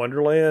Alice in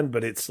Wonderland,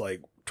 but it's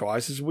like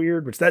twice as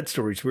weird, which that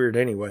story's weird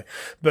anyway.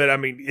 But I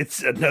mean,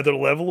 it's another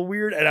level of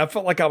weird. And I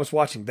felt like I was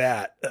watching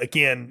that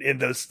again in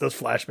those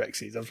flashback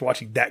scenes. I was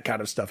watching that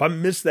kind of stuff. I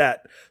miss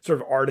that sort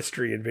of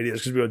artistry in videos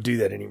because we don't do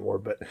that anymore.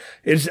 But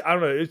I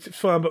don't know, it's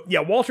fun. But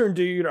yeah, Walter and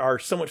Dude are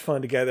so much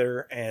fun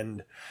together,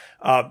 and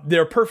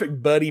they're a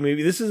perfect buddy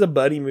movie. This is a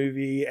buddy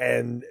movie,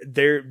 and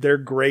they're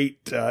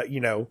great.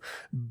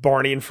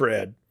 Barney and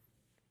Fred.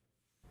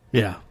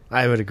 Yeah,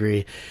 I would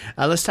agree.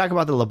 Let's talk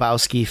about the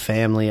Lebowski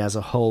family as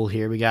a whole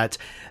here. We got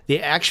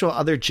the actual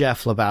other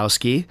Jeff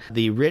Lebowski,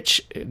 the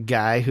rich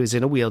guy who's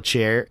in a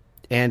wheelchair.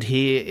 And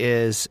he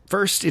is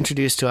first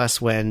introduced to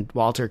us when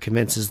Walter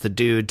convinces the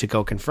dude to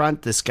go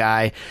confront this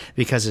guy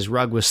because his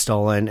rug was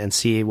stolen and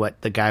see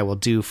what the guy will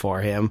do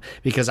for him.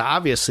 Because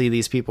obviously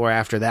these people are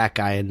after that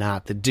guy and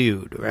not the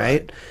dude,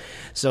 right?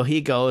 So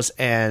he goes,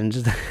 and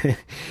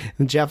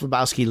Jeff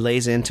Lebowski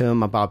lays into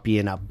him about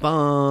being a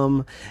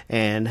bum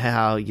and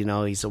how,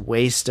 he's a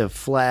waste of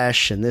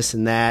flesh and this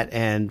and that.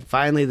 And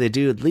finally the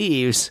dude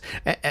leaves,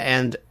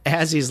 and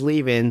as he's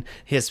leaving,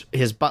 his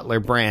butler,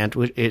 Brandt,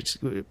 which is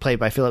played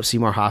by Philip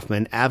Seymour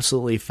Hoffman,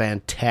 absolutely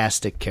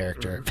fantastic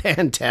character,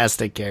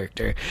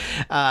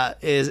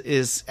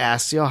 is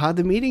asked, how'd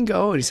the meeting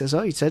go? And he says,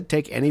 he said,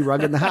 take any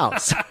rug in the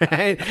house,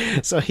 right?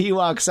 So he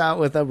walks out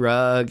with a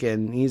rug,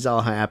 and he's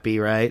all happy,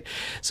 right?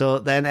 So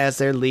then as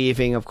they're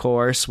leaving, of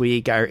course,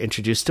 we are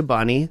introduced to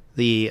Bunny,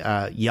 the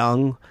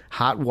young,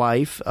 hot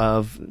wife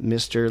of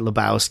Mr.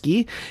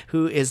 Lebowski,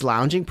 who is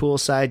lounging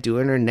poolside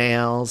doing her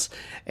nails,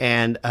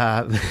 and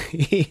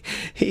he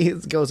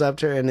goes up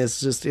to her and is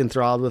just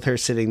enthralled with her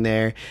sitting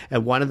there,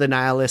 and one of the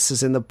nihilists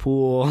is in the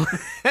pool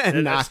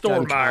and knocked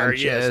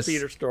unconscious. Yes,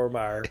 Peter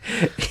Stormare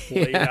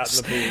laid out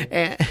in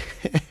the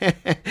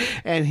pool.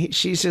 And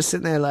she's just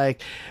sitting there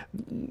like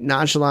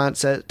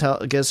nonchalant,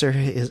 gives her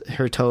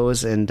her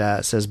toes and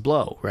says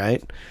blow,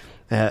 right?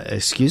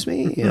 Excuse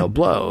me,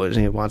 blow. And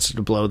he wants her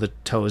to blow the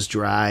toes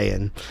dry,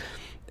 and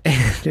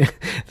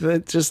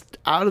just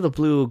out of the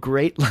blue,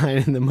 great line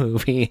in the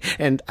movie.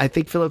 And I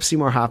think Philip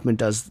Seymour Hoffman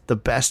does the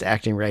best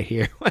acting right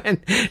here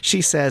when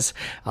she says,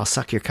 I'll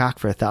suck your cock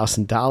for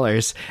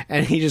 $1,000.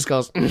 And he just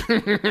goes,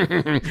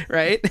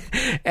 right?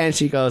 And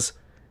she goes,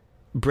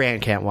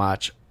 Brand can't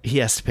watch. He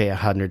has to pay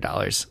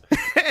 $100.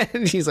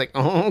 And he's like,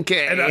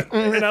 okay.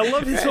 And I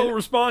love his whole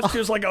response to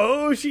it. It's like,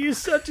 she is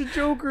such a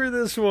joker,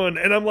 this one.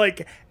 And I'm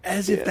like,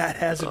 as if that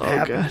hasn't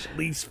happened at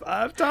least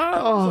 5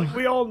 times. Like,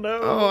 we all know.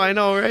 Oh, I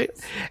know, right?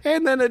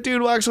 And then a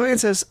dude walks away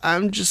and says,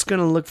 I'm just going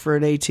to look for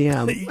an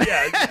ATM.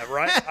 yeah,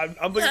 right?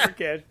 I'm looking for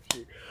cash.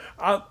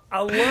 I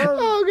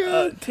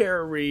love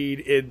Tara Reid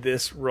in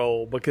this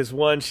role because,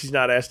 one, she's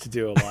not asked to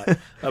do a lot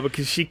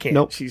because she can't.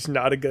 Nope. She's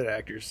not a good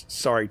actress.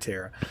 Sorry,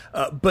 Tara.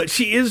 But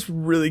she is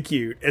really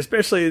cute,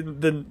 especially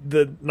the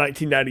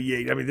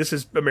 1998. I mean, this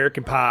is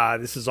American Pie.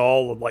 This is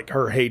all of like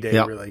her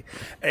heyday, really.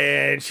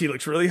 And she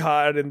looks really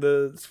hot in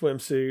the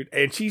swimsuit.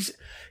 And she's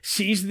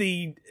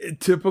the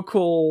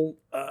typical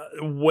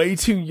way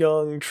too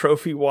young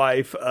trophy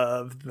wife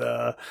of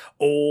the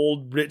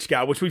old rich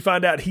guy, which we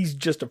find out he's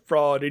just a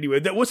fraud anyway.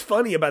 That what's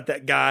funny about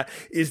that guy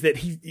is that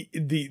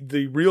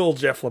the real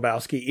Jeff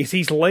Lebowski is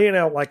he's laying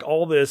out like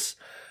all this,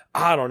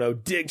 I don't know,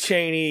 Dick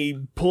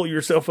Cheney, pull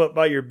yourself up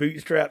by your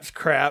bootstraps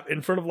crap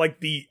in front of like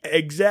the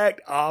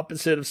exact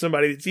opposite of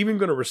somebody that's even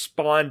going to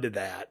respond to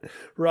that,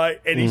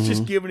 right? And he's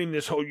just giving him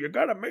this whole, you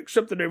got to make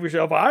something of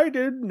yourself. I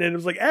didn't. And it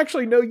was like,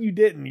 actually, no, you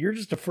didn't. You're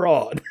just a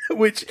fraud,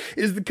 which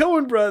is the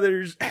Coen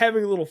brothers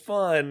having a little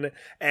fun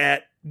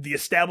at the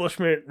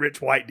establishment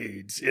rich white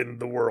dudes in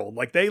the world.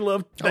 Like they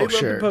love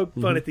to poke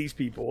fun at these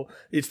people.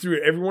 It's through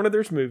every one of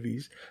their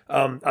movies.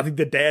 I think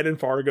the dad in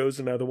Fargo is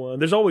another one.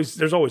 There's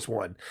always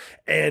one.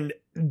 And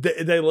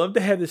they love to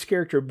have this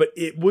character, but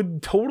it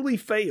would totally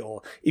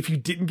fail if you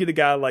didn't get a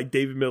guy like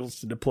David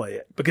Middleton to play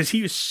it, because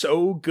he is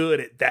so good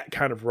at that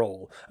kind of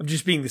role of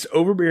just being this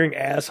overbearing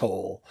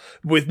asshole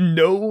with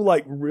no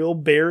like real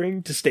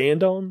bearing to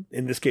stand on,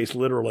 in this case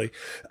literally,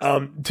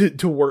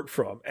 to work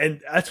from.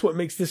 And that's what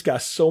makes this guy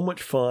so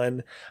much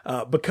fun,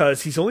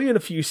 because he's only in a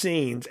few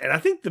scenes. And I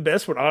think the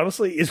best one,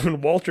 honestly, is when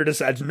Walter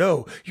decides,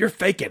 no, you're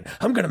faking,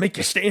 I'm gonna make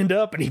you stand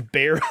up, and he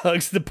bear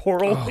hugs the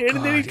poor old man,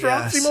 and then he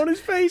drops him on his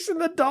face, and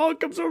the dog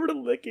comes over to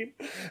lick him.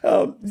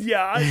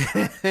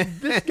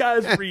 This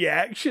guy's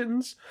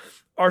reactions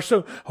are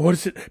so, what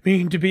does it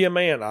mean to be a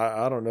man?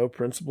 I don't know,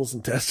 principles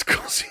and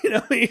testicles,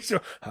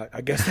 so I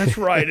guess that's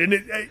right.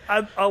 And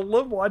I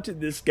love watching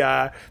this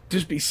guy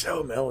just be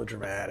so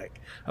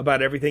melodramatic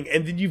about everything.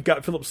 And then you've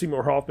got Philip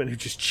Seymour Hoffman, who's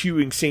just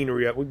chewing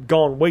scenery up. We've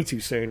gone way too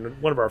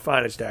soon. One of our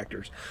finest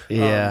actors.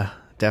 Yeah,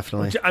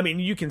 definitely. Which, I mean,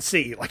 you can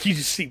see, like, you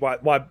just see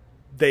why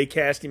they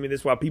cast him in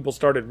this, why people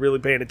started really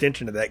paying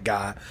attention to that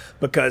guy,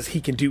 because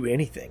he can do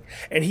anything.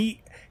 And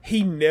he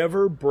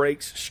never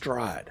breaks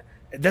stride.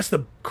 That's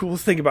the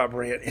coolest thing about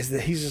Brandt, is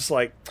that he's just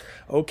like,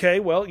 okay,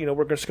 well,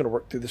 we're just going to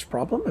work through this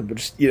problem. And we're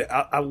just,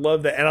 I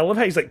love that. And I love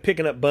how he's like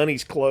picking up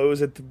Bunny's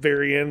clothes at the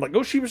very end. Like,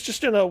 she was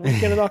just in a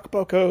weekend in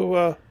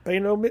Acapulco,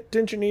 paying no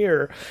attention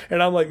here.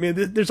 And I'm like, man,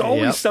 there's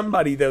always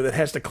somebody though that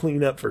has to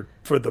clean up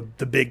for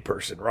the big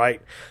person,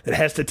 right? That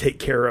has to take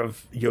care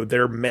of,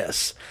 their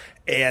mess.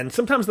 And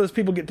sometimes those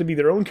people get to be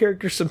their own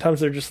characters. Sometimes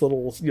they're just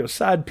little,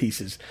 side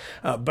pieces.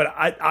 But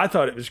I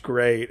thought it was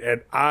great.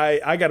 And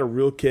I got a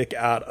real kick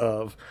out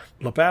of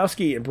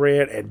Lebowski and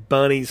Brandt and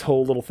Bunny's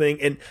whole little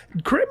thing. And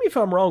correct me if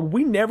I'm wrong,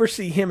 we never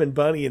see him and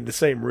Bunny in the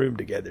same room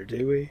together,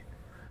 do we?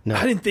 No,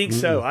 I didn't think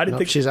so. I didn't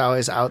think she's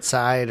always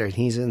outside or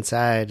he's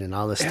inside and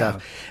all this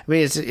stuff. I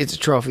mean, it's a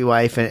trophy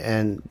wife,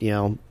 and you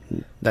know,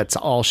 that's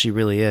all she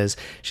really is.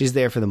 She's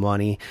there for the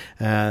money,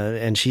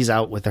 and she's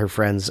out with her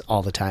friends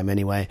all the time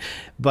anyway.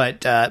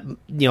 But you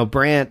know,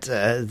 Brandt,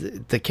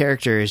 the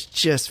character is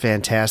just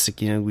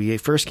fantastic. You know, we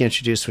first get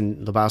introduced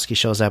when Lebowski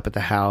shows up at the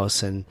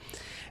house, and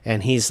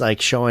he's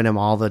like showing him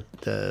all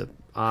the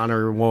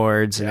honor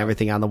awards and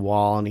everything on the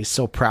wall, and he's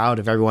so proud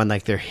of everyone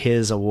like they're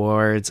his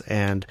awards.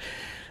 And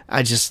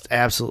I just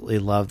absolutely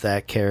love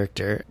that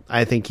character.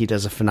 I think he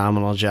does a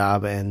phenomenal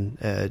job, and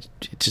it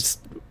just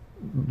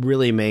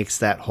really makes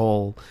that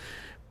whole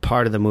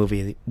part of the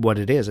movie what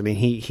it is. I mean,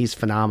 he's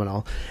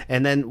phenomenal.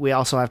 And then we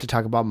also have to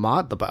talk about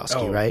Maude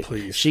Lebowski, right?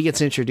 Please. She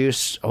gets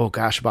introduced,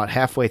 about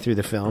halfway through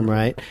the film,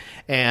 right?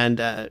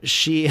 And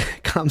she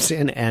comes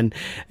in and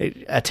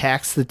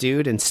attacks the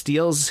dude and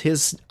steals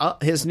his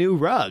new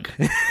rug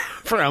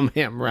from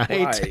him,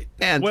 right?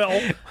 And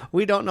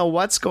we don't know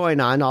what's going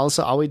on.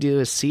 Also, all we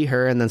do is see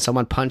her, and then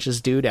someone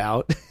punches dude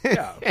out.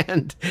 Yeah.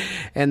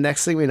 and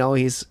next thing we know,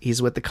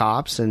 he's with the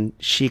cops, and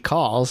she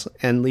calls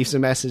and leaves a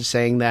message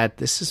saying that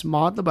this is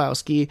Maude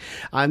Lebowski.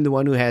 I'm the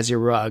one who has your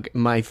rug.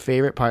 My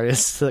favorite part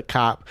is the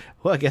cop.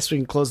 Well, I guess we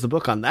can close the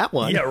book on that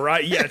one. Yeah,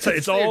 right. Yeah,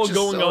 it's all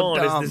going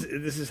on as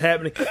this is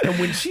happening. And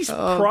when she's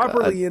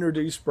properly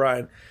introduced,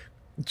 Brian,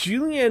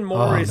 Julianne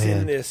Moore is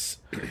in this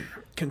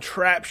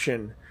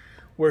contraption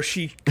where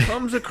she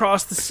comes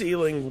across the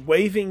ceiling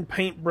waving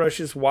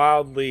paintbrushes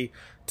wildly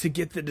to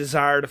get the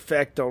desired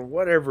effect on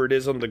whatever it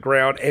is on the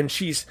ground. And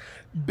she's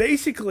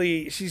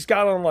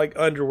got on like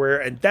underwear,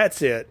 and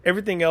that's it.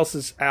 Everything else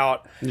is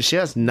out. She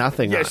has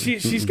nothing on.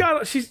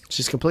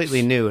 She's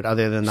completely nude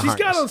other than the harness.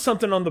 She's got on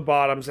something on the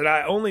bottoms, and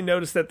I only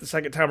noticed that the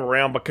second time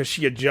around because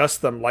she adjusts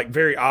them like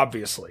very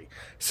obviously.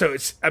 So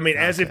it's,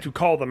 as if to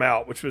call them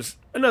out, which was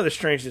another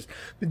strangeness.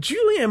 The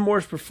Julianne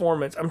Moore's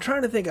performance, I'm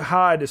trying to think of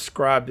how I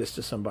describe this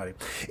to somebody.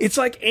 It's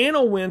like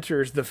Anna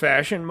Winters, the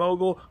fashion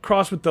mogul,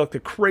 crossed with the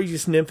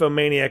craziest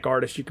nymphomaniac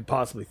artist you could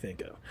possibly think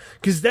of.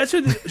 Because that's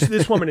who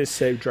this woman is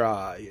so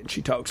dry, and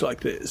she talks like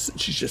this. And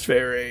she's just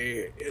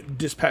very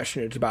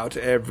dispassionate about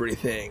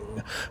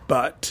everything.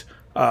 But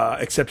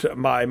except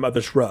my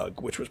mother's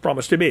rug, which was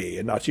promised to me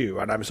and not you,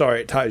 and I'm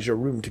sorry it ties your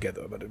room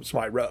together, but it was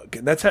my rug.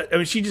 And that's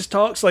how, she just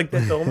talks like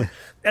that the whole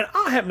and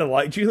I happen to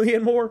like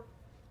Julianne Moore.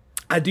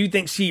 I do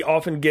think she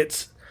often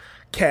gets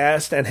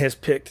cast and has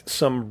picked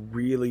some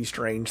really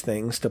strange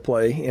things to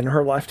play in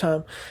her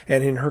lifetime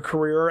and in her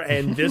career,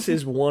 and this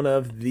is one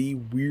of the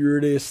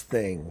weirdest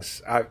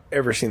things I've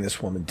ever seen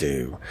this woman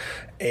do.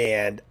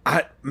 And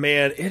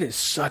it is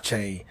such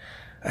a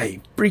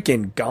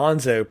freaking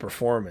gonzo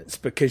performance,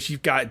 because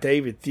you've got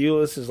David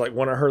Thewlis as like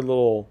one of her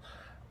little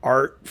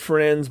art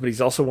friends, but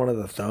he's also one of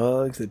the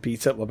thugs that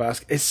beats up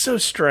Lebowski. It's so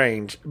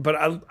strange, but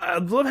I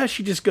love how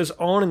she just goes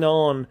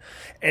on,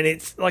 and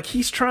it's like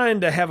he's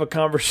trying to have a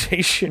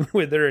conversation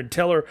with her and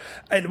tell her.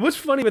 And what's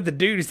funny about the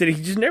dude is that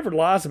he just never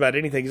lies about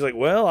anything. He's like,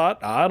 well,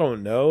 I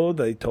don't know.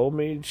 They told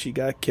me she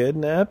got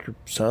kidnapped or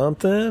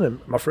something,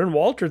 and my friend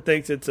Walter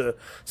thinks it's a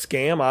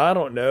scam. I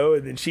don't know.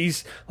 And then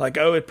she's like,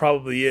 oh, it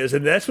probably is.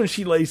 And that's when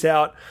she lays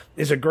out,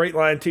 is a great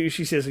line too.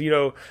 She says,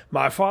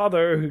 my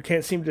father, who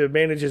can't seem to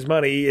manage his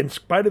money in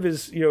spite of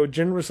his,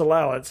 generous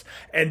allowance.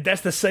 And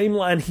that's the same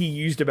line he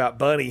used about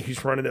Bunny,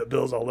 who's running up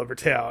bills all over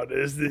town.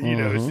 Is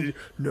that,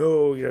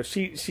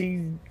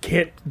 she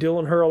can't deal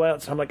in her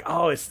allowance. I'm like,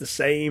 oh, it's the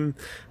same.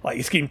 Like,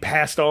 it's getting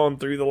passed on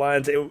through the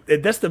lines.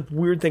 That's the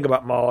weird thing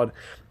about Maude.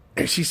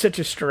 She's such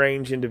a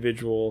strange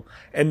individual.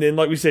 And then,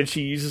 like we said,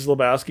 she uses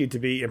Lebowski to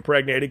be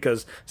impregnated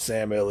because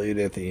Sam Elliott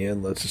at the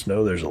end lets us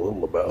know there's a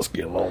little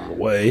Lebowski along the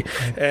way.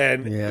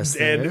 And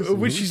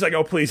when she's like,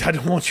 oh, please, I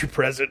don't want you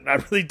present. I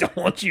really don't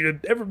want you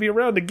to ever be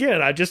around again.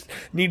 I just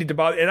needed to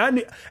bother.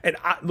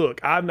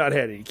 Look, I've not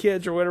had any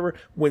kids or whatever.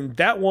 When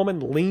that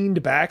woman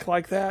leaned back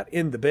like that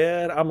in the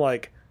bed, I'm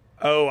like,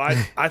 oh,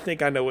 I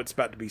think I know what's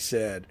about to be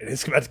said, and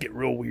it's about to get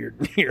real weird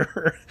in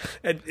here.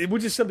 And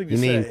which is something to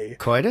say. You mean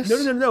coitus?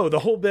 No. The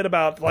whole bit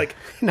about like,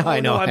 I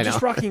know. I'm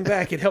just rocking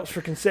back. It helps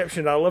for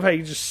conception. I love how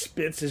he just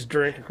spits his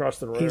drink across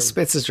the room. He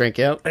spits his drink,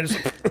 yep.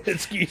 And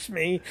excuse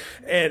me.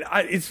 And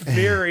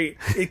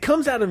it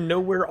comes out of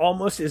nowhere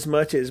almost as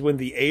much as when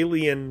the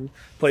alien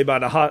played by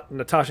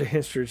Natasha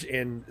Henstridge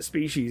in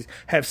Species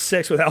have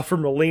sex with Alfred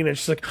Molina, and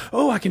she's like,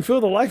 oh, I can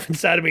feel the life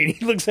inside of me. And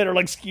he looks at her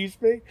like,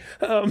 excuse me,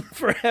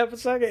 for half a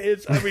second.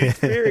 It's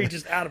very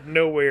just out of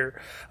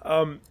nowhere.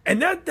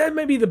 And that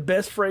may be the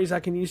best phrase I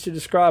can use to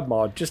describe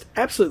Maude. Just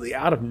absolutely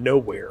out of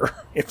nowhere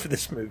for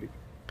this movie.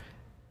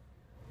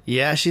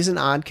 Yeah, she's an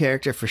odd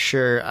character for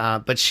sure.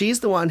 But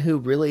she's the one who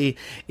really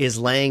is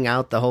laying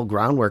out the whole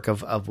groundwork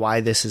of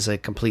why this is a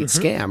complete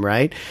scam,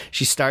 right?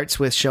 She starts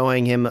with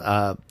showing him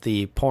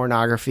the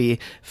pornography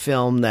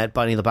film that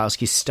Bunny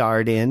Lebowski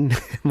starred in.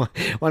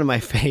 One of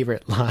my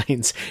favorite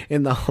lines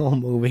in the whole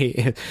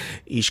movie.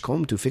 Ich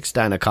komme to fix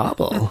deine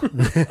Kabel.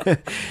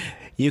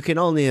 You can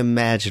only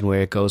imagine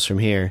where it goes from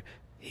here.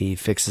 He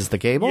fixes the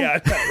cable.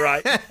 Yeah,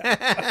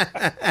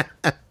 right.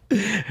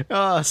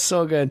 Oh,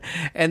 so good.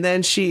 And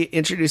then she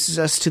introduces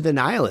us to the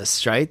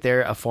Nihilists, right?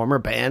 They're a former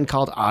band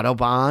called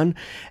Autobahn,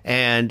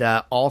 and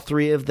all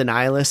three of the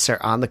Nihilists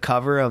are on the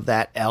cover of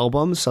that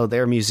album, so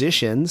they're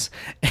musicians.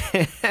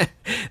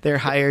 They're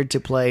hired to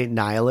play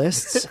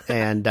Nihilists,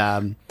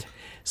 and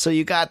so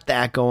you got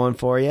that going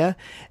for you.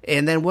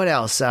 And then what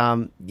else?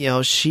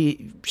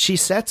 She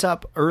sets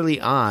up early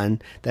on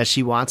that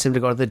she wants him to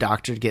go to the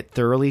doctor to get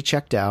thoroughly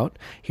checked out.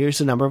 Here's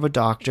the number of a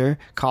doctor.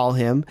 Call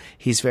him.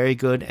 He's very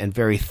good and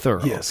very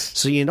thorough. Yes.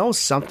 So you know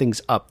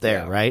something's up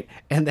there, right?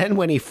 And then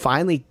when he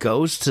finally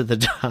goes to the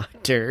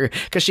doctor,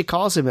 because she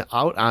calls him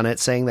out on it,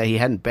 saying that he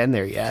hadn't been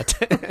there yet.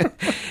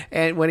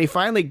 And when he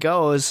finally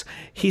goes,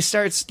 he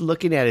starts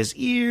looking at his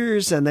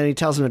ears, and then he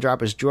tells him to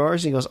drop his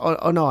drawers. And he goes,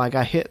 "Oh no, I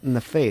got hit in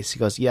the face." He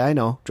goes, "Yeah, I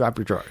know. Drop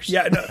your drawers."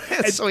 Yeah, no.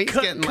 So he's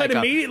getting cut like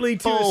immediately a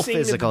to a full scene of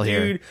the physical dude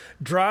here.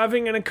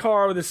 driving in a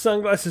car with his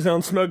sunglasses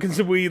on, smoking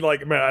some weed.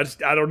 Like, man,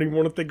 I don't even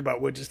want to think about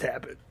what just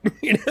happened.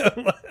 You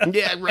know?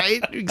 Yeah,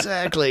 right.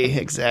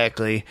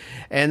 Exactly.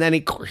 And then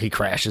he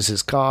crashes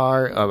his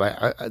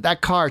car.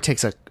 That car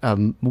takes a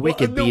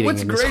wicked beating.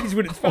 What's in this great is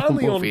when it's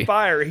finally whole movie. on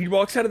fire. He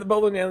walks out of the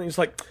bowling alley and he's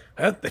like,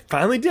 "They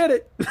finally did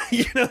it."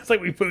 You know, it's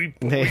like we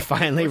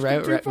finally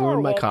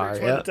ruined my car.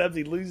 One of the times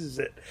he loses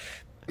it.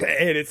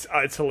 And it's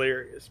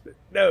hilarious, but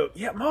no,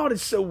 yeah, Maud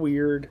is so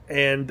weird,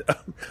 and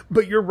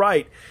but you're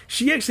right.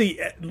 She actually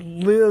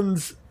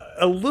lends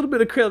a little bit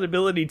of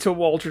credibility to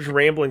Walter's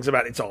ramblings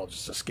about it's all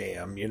just a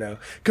scam, you know,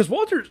 because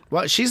Walter's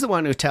she's the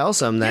one who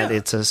tells him that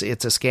it's a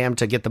scam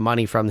to get the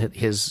money from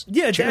his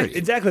charity.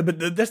 Exactly.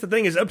 But that's the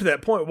thing is, up to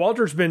that point,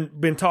 Walter's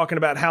been talking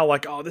about how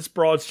like, oh, this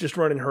broad's just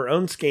running her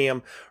own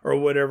scam or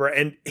whatever,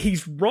 and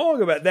he's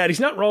wrong about that. He's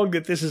not wrong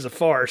that this is a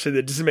farce and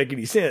that doesn't make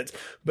any sense,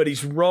 but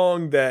he's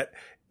wrong that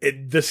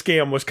the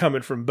scam was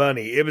coming from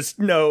Bunny. It was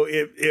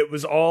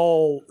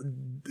all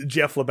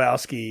Jeff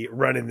Lebowski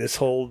running this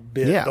whole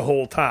bit the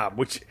whole time,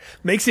 which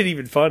makes it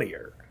even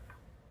funnier.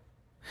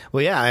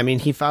 Well, yeah, I mean,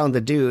 he found the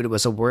dude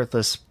was a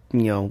worthless,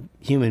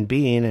 human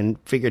being and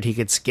figured he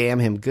could scam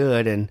him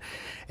good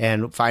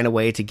and find a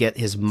way to get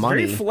his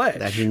money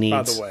that he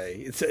needs. By the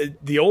way, it's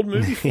the old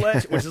movie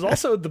Fletch, which is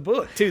also the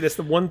book too. That's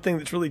the one thing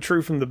that's really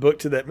true from the book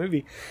to that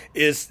movie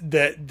is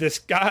that this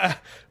guy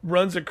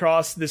runs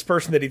across this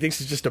person that he thinks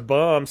is just a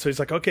bum. So he's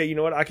like, okay, you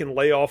know what? I can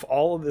lay off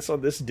all of this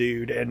on this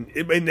dude, and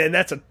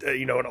that's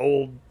an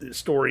old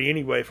story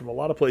anyway from a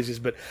lot of places.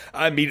 But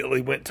I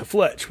immediately went to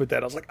Fletch with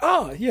that. I was like,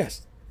 oh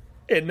yes,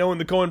 and knowing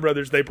the Coen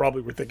brothers, they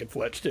probably were thinking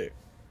Fletch too.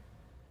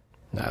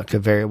 That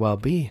could very well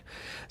be.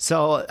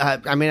 So, I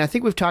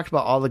think we've talked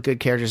about all the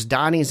good characters.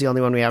 Donnie's the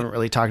only one we haven't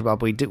really talked about,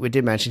 but we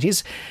did mention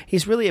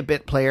he's really a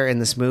bit player in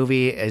this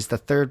movie as the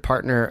third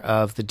partner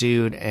of the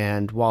dude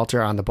and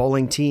Walter on the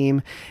bowling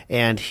team,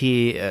 and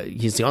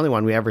he's the only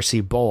one we ever see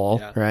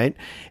bowl, right?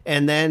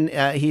 And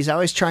then he's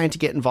always trying to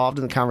get involved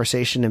in the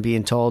conversation and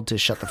being told to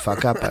shut the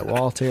fuck up by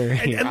Walter.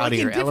 and out like of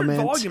your in different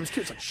element. volumes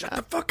too. It's like, shut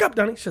the fuck up,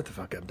 Donnie. Shut the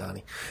fuck up,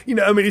 Donnie.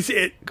 It's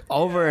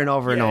over and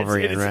over and over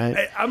again,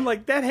 right? I'm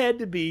like, that had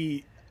to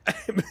be.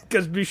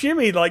 Because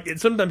Buscemi,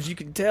 sometimes you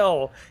can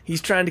tell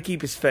he's trying to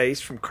keep his face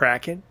from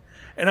cracking.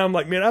 And I'm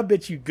like, man, I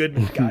bet you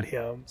Goodman got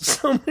him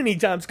so many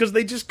times because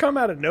they just come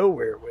out of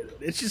nowhere with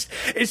it.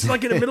 It's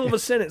like in the middle of a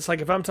sentence. Like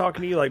if I'm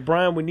talking to you, like,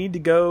 Brian, we need to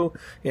go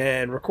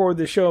and record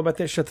this show about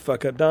this. Shut the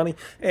fuck up, Donnie.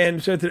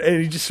 And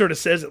he just sort of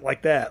says it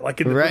like that,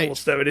 like in the middle of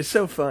stuff. It is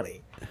so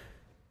funny.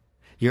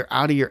 You're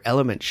out of your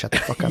element. Shut the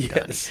fuck up,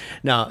 Donnie.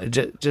 No,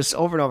 just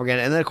over and over again.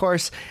 And then, of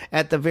course,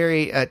 at the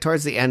very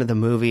towards the end of the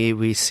movie,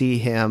 we see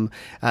him.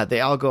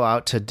 They all go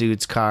out to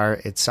dude's car.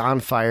 It's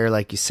on fire,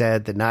 like you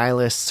said. The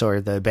Nihilists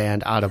or the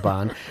band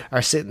Autobahn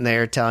are sitting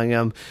there telling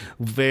him,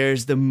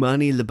 "Where's the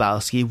money,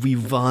 Lebowski? We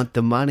want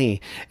the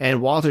money."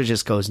 And Walter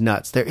just goes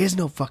nuts. There is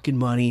no fucking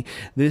money.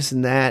 This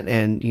and that,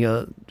 and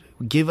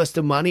give us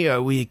the money or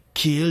we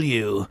kill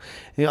you.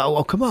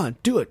 Oh, come on,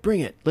 do it, bring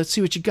it. Let's see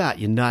what you got,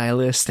 you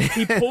nihilist.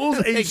 He pulls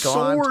a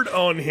sword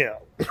on him.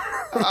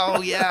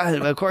 Oh, yeah.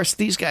 Of course,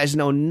 these guys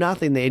know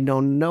nothing. They know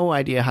no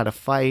idea how to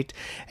fight.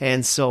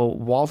 And so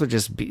Walter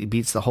just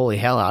beats the holy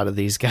hell out of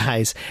these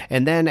guys.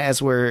 And then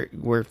as we're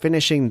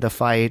finishing the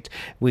fight,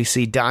 we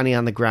see Donnie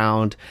on the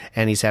ground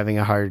and he's having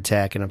a heart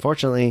attack. And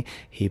unfortunately,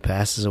 he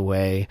passes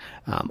away.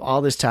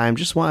 All this time,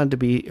 just wanted to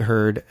be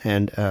heard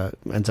and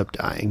ends up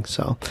dying.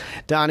 So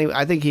Donnie,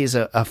 I think he's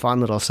a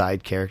fun little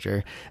side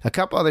character. A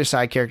couple other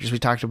side characters we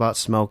talked about: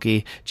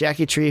 Smokey,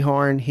 Jackie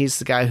Treehorn. He's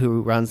the guy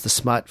who runs the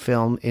smut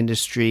film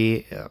industry.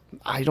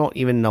 I don't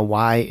even know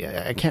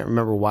why. I can't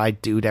remember why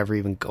dude ever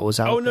even goes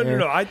out there.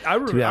 No. I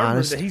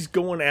remember that he's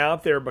going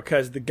out there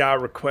because the guy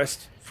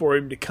requests for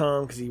him to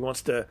come because he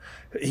wants to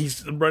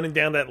he's running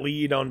down that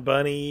lead on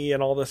Bunny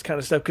and all this kind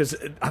of stuff, because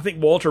I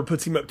think Walter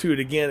puts him up to it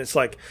again. It's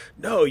like,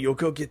 no, you'll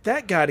go get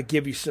that guy to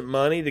give you some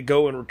money to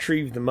go and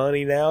retrieve the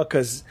money now,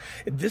 because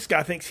this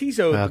guy thinks he's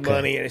owed the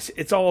money, and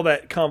it's all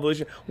that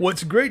convolution.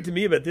 What's great to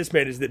me about this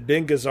man is that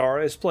Ben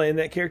Gazzara is playing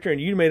that character, and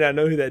you may not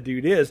know who that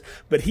dude is,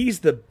 but he's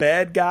the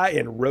bad guy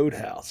in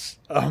Roadhouse.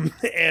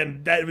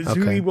 And that was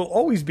who he will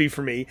always be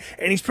for me.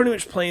 And he's pretty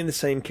much playing the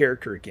same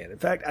character again. In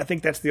fact, I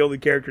think that's the only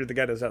character the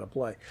guy knows how to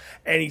play.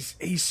 And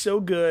he's so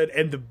good.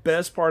 And the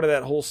best part of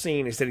that whole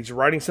scene is that he's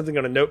writing something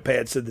on a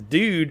notepad. So the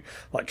dude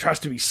like tries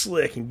to be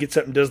slick and gets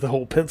up and does the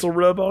whole pencil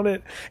rub on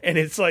it. And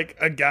it's like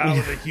a guy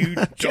with a huge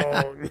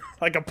dong,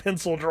 like a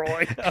pencil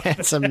drawing.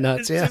 And some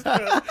nuts,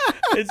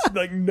 it's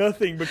like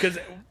nothing, because...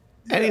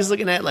 And he's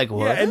looking at it like,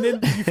 what? Yeah, and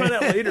then you find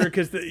out later,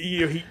 because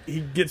he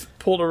gets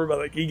pulled over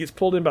by he gets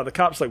pulled in by the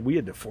cops. Like, we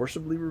had to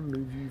forcibly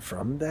remove you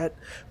from that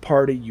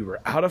party. You were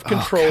out of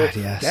control. Oh, God,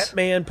 yes. That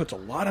man puts a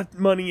lot of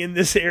money in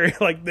this area.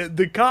 Like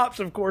the cops,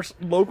 of course,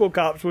 local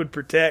cops would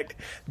protect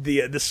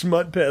the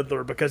smut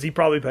peddler because he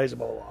probably pays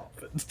them all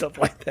off and stuff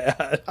like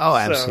that. Oh,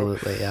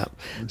 absolutely, yeah.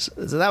 So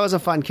that was a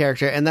fun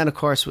character, and then of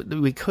course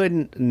we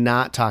couldn't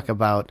not talk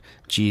about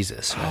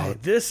Jesus. Right? Oh,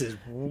 this is,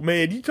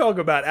 man, you talk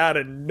about out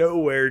of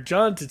nowhere,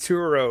 John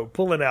Turturro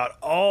pulling out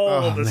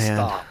all the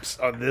stops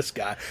on this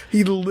guy.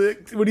 He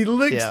licks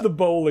the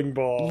bowling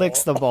ball.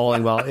 Licks the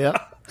bowling ball,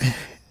 yep.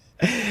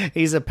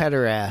 He's a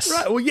pederast.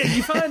 Right. Well, yeah,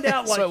 you find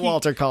out like that's what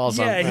Walter calls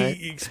him. Yeah, right?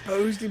 he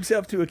exposed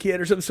himself to a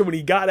kid or something. So when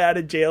he got out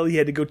of jail, he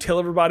had to go tell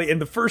everybody.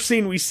 And the first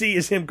scene we see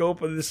is him go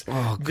up with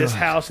this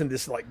house, and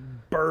this like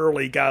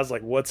burly guy's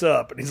like, "What's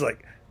up?" And he's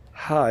like,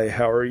 "Hi,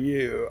 how are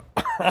you?"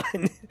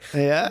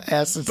 Yeah,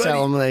 has to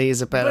tell him that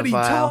he's a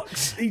pedophile.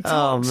 But he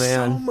talks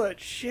so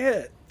much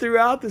shit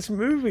throughout this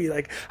movie.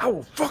 Like, "I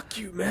will fuck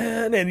you,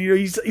 man," and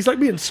he's like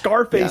being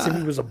Scarface, and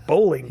he was a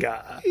bowling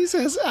guy. He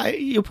says,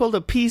 "You pulled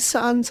a piece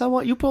on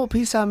someone. You pulled a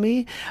piece on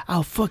me.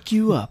 I'll fuck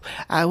you up.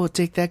 I will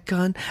take that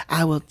gun.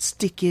 I will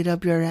stick it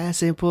up your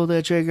ass and pull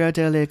the trigger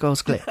till it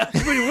goes click."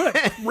 Pretty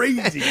much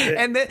crazy.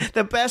 And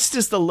the best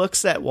is the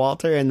looks that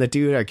Walter and the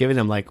dude are giving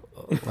him. Like,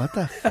 what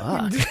the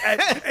fuck?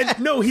 and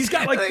no, he's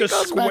got like the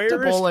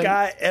squarest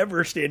guy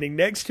ever standing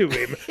next to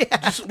him,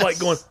 just like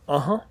going,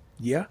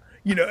 yeah.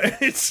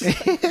 It's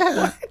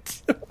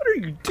what are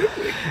you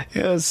doing?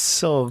 It was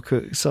so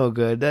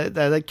good.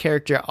 That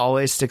character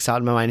always sticks out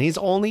in my mind. He's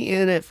only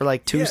in it for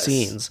like 2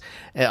 scenes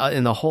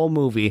in the whole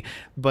movie,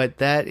 but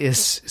that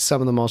is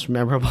some of the most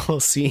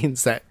memorable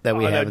scenes that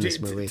we have in this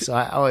movie. So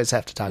I always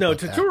have to talk about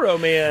Turturro,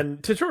 man.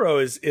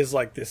 Turturro is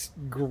like this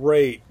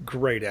great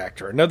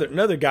actor.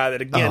 Another guy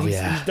that, again,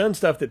 he's done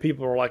stuff that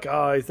people are like,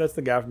 oh, that's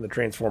the guy from the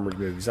Transformers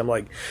movies. I'm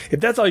like, if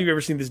that's all you've ever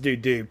seen this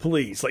dude do,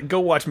 please, like, go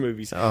watch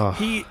movies.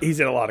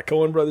 He's in a lot of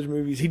Coen Brothers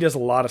movies. He does a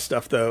lot of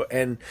stuff though,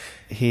 and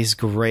he's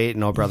great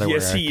in Oh Brother Where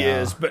Art Thou. Yes, he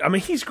is. But I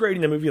mean, he's great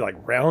in a movie like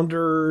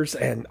Rounders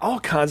and all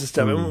kinds of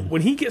stuff. And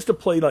when he gets to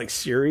play like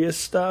serious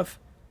stuff,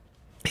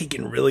 he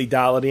can really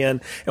dial it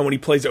in. And when he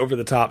plays over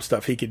the top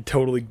stuff, he can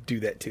totally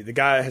do that too. The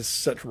guy has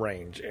such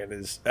range, and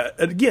is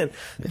again,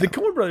 the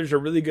Coen Brothers are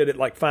really good at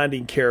like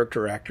finding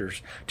character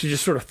actors to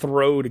just sort of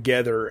throw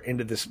together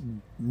into this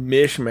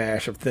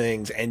mishmash of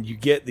things, and you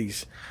get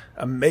these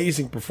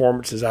amazing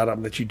performances out of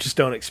them that you just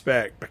don't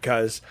expect,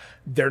 because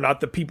they're not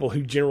the people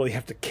who generally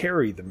have to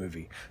carry the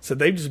movie. So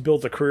they've just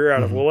built a career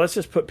out of, well, let's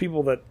just put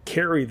people that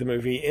carry the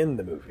movie in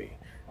the movie,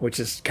 which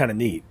is kind of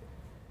neat.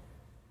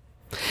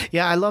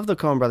 Yeah, I love the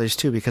Coen Brothers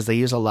too, because they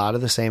use a lot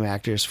of the same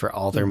actors for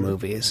all their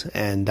movies.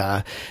 And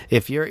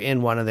if you're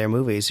in one of their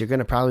movies, you're going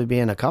to probably be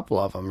in a couple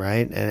of them,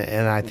 right?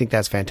 And I think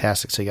that's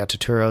fantastic. So you got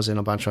Turturro's in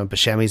a bunch of them,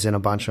 Buscemi's in a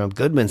bunch of them,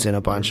 Goodman's in a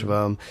bunch of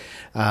them,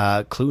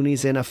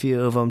 Clooney's in a few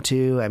of them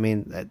too. I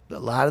mean, a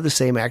lot of the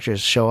same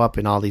actors show up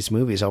in all these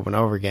movies over and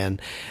over again.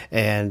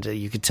 And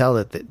you could tell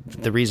that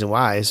the reason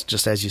why is,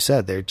 just as you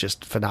said, they're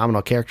just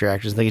phenomenal character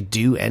actors. They could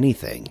do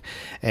anything.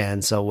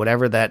 And so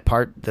whatever that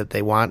part that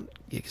they want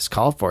is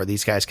called for,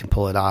 these guys can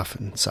pull it off.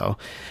 And so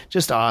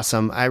just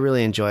awesome. I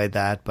really enjoyed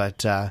that,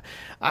 but I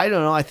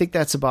don't know, I think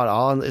that's about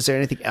all. Is there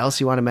anything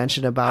else you want to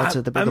mention about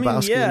the Big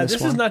Lebowski? Yeah,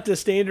 this is not the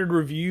standard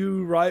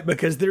review, right?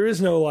 Because there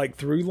is no like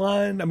through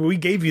line. I mean, we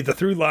gave you the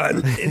through line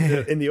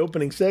in the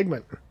opening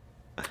segment.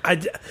 I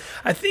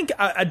think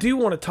I do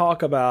want to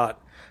talk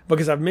about,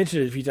 because I've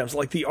mentioned it a few times,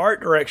 like the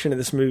art direction of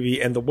this movie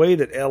and the way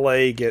that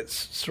LA gets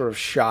sort of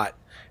shot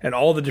and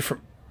all the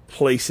different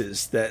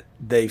places that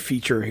they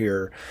feature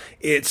here.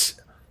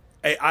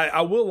 I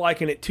will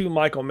liken it to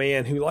Michael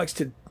Mann, who likes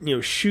to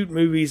shoot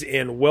movies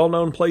in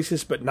well-known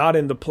places, but not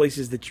in the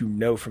places that you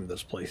know from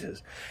those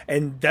places.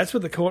 And that's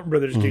what the Coen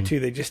Brothers do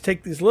too. They just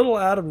take these little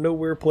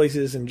out-of-nowhere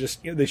places and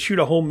just they shoot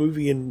a whole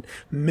movie in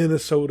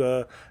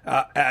Minnesota,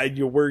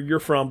 where you're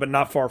from, but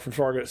not far from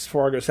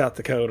Fargo, South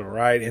Dakota,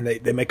 right? And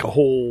they make a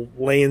whole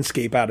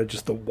landscape out of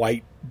just the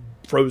white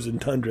frozen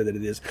tundra that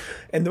it is.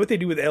 And what they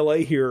do with LA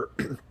here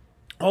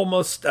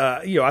almost,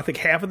 I think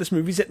half of this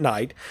movie's at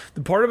night.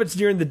 The part of it's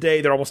during the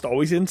day. They're almost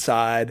always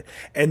inside.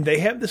 And they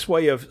have this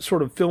way of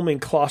sort of filming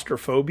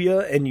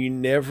claustrophobia, and you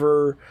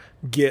never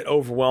get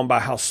overwhelmed by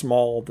how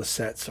small the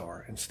sets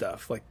are and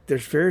stuff. Like,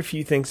 there's very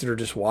few things that are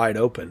just wide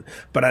open.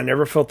 But I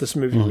never felt this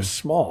movie was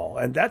small.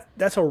 And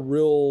that's a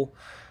real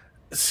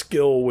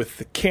skill with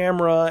the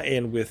camera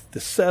and with the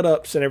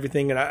setups and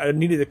everything. And I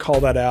needed to call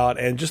that out.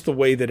 And just the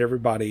way that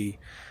everybody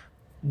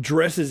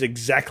dresses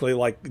exactly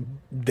like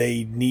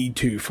they need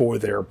to for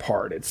their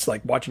part. It's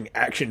like watching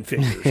action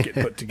figures get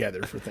put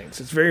together for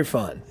things. It's very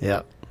fun.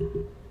 Yeah,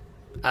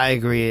 I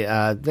agree.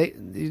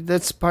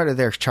 That's part of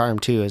their charm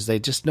too, is they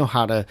just know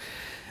how to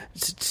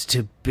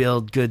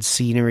build good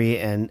scenery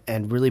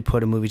and really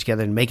put a movie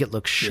together and make it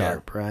look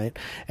sharp, right?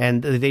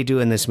 And they do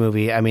in this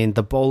movie. I mean,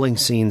 the bowling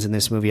scenes in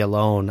this movie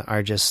alone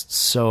are just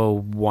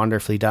so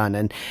wonderfully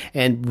done,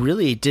 and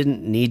really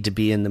didn't need to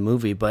be in the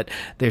movie, but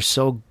they're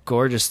so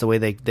gorgeous the way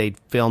they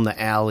film the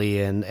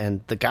alley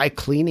and the guy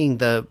cleaning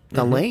the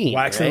lane,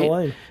 waxing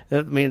right? the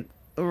lane. I mean,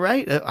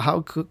 right? How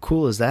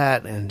cool is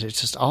that? And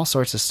it's just all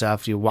sorts of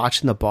stuff. You're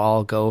watching the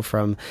ball go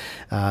from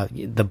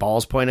the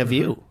ball's point of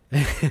view.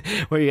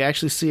 Where you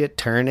actually see it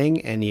turning,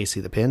 and you see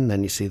the pin,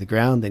 then you see the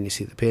ground, then you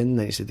see the pin,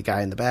 then you see the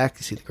guy in the back,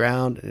 you see the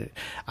ground.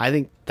 I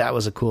think that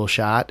was a cool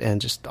shot, and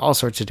just all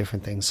sorts of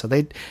different things. So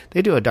they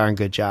do a darn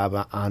good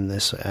job on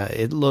this.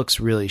 It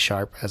looks really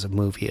sharp as a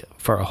movie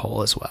for a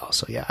whole as well.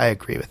 So yeah, I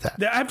agree with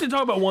that. I have to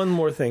talk about one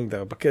more thing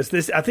though, because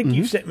this, I think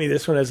you sent me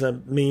this one as a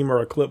meme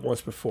or a clip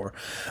once before.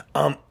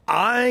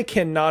 I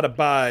cannot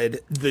abide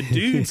the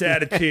dude's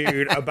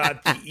attitude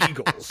about the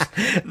Eagles.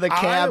 The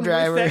cab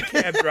driver. That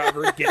cab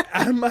driver, get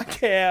out of my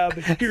cab.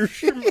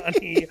 Here's your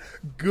money.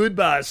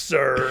 Goodbye,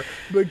 sir.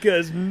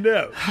 Because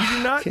no, you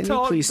do not Can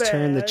talk you please bad.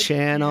 turn the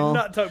channel? You do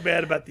not talk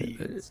bad about the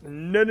Eagles.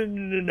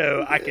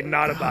 No. I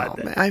cannot abide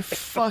that. Man, I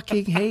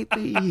fucking hate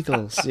the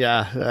Eagles.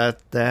 Yeah,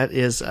 that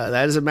is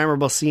a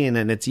memorable scene,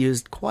 and it's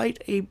used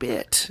quite a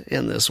bit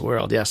in this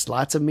world. Yes,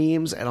 lots of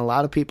memes, and a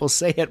lot of people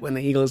say it when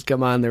the Eagles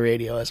come on the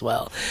radio as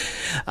well.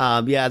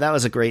 Yeah, that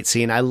was a great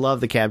scene. I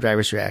love the cab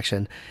driver's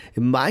reaction.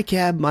 My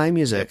cab, my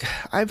music.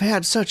 I've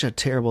had such a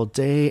terrible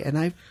day, and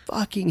I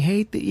fucking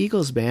hate the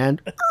Eagles, man.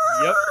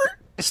 Yep.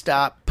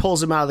 Stop,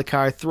 pulls him out of the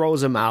car,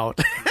 throws him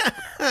out.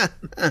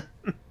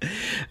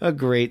 A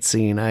great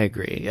scene. I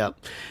agree. Yep.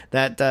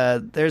 That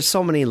there's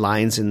so many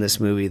lines in this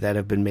movie that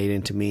have been made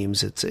into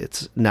memes.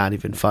 It's not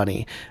even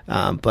funny.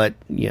 But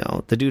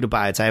the dude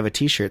abides. I have a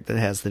T-shirt that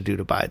has the dude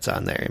abides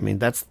on there. I mean,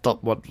 that's the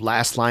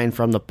last line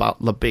from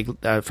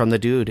from the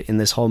dude in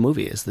this whole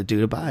movie is the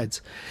dude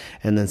abides,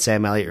 and then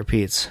Sam Elliott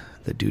repeats,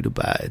 the dude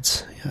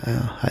abides.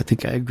 I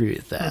think I agree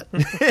with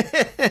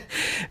that.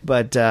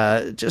 But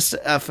just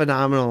a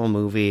phenomenal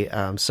movie.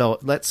 So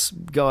let's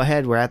go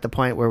ahead. We're at the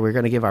point where we're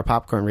going to give our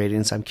popcorn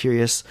ratings. I'm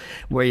curious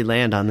where you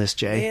land on this,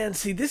 Jay. Man,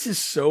 see, this is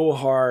so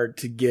hard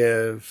to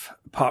give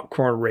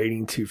popcorn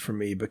rating to for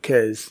me,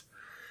 because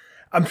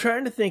I'm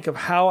trying to think of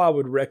how I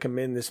would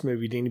recommend this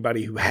movie to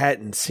anybody who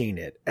hadn't seen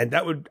it. And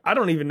I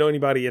don't even know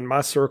anybody in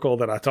my circle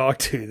that I talk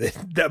to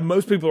that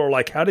most people are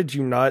like, how did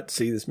you not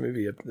see this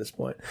movie at this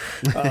point?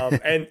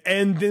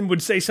 And then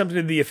would say something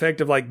to the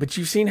effect of like, but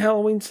you've seen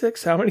Halloween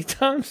 6 how many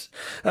times?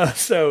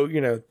 So,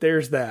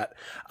 there's that.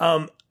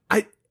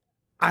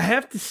 I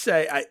have to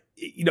say,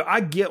 I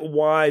get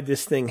why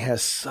this thing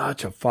has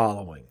such a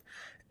following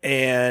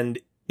and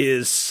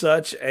is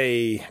such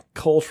a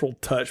cultural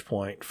touch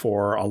point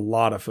for a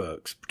lot of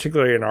folks,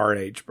 particularly in our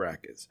age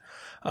brackets.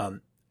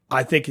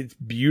 I think it's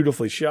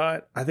beautifully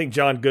shot. I think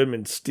John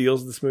Goodman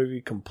steals this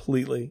movie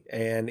completely,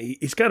 and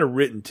he's kind of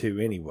written to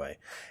anyway.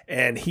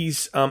 And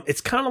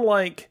it's kind of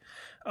like,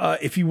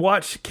 if you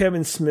watch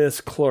Kevin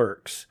Smith's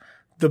Clerks,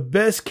 the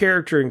best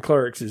character in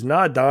Clerks is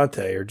not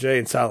Dante or Jay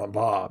and Silent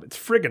Bob. It's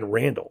friggin'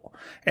 Randall.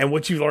 And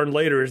what you learn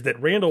later is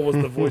that Randall was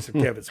the voice of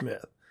Kevin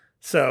Smith.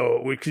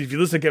 So, because if you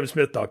listen to Kevin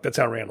Smith talk, that's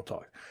how Randall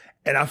talks.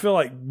 And I feel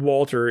like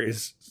Walter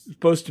is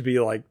supposed to be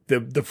like the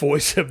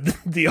voice of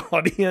the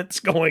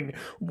audience going,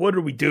 what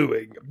are we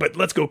doing? But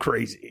let's go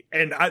crazy.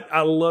 And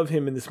I love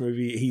him in this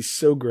movie. He's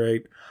so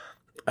great.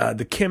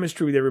 The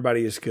chemistry with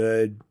everybody is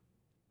good.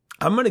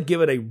 I'm going to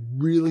give it a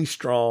really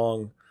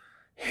strong,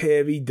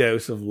 heavy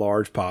dose of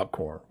large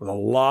popcorn with a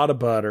lot of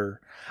butter.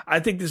 I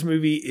think this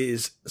movie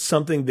is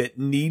something that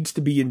needs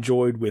to be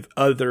enjoyed with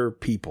other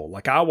people.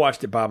 Like, I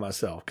watched it by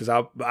myself because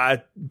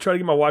I tried to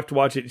get my wife to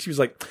watch it, and she was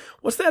like,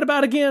 what's that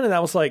about again? And I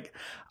was like,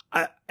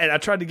 I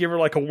tried to give her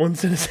like a one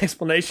sentence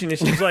explanation, and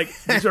she was like,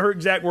 these are her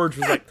exact words.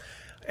 She was like,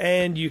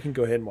 and you can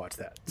go ahead and watch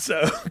that.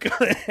 So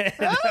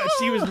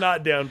she was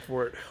not down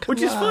for it,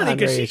 which is funny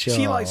because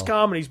she likes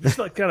comedies, but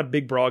she likes kind of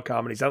big, broad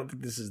comedies. I don't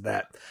think this is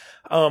that.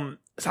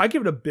 So I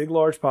give it a big,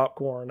 large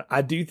popcorn.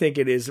 I do think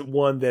it is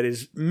one that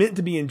is meant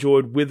to be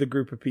enjoyed with a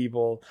group of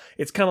people.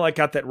 It's kind of like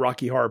got that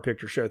Rocky Horror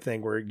Picture Show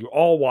thing where you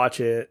all watch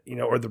it,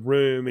 or The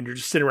Room, and you're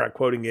just sitting around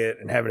quoting it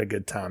and having a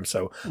good time.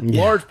 So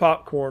large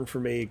popcorn for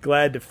me.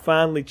 Glad to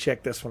finally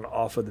check this one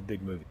off of the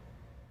big movie.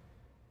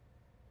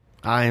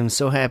 I am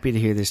so happy to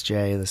hear this,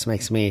 Jay. This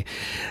makes me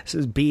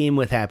beam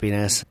with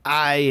happiness.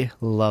 I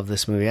love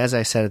this movie. As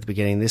I said at the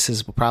beginning, this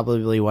is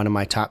probably one of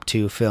my top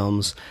 2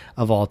 films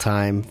of all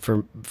time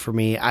for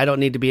me. I don't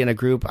need to be in a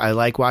group. I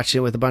like watching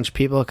it with a bunch of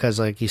people because,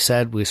 like you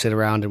said, we sit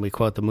around and we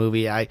quote the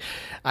movie. I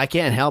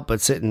can't help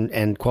but sit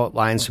and quote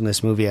lines from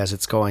this movie as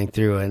it's going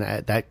through,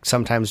 and that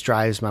sometimes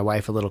drives my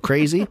wife a little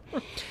crazy.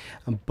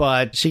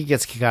 But she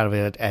gets a kick out of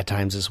it at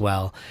times as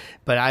well.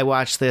 But I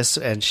watched this,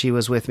 and she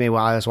was with me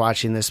while I was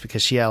watching this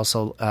because she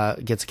also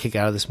gets a kick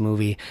out of this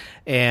movie,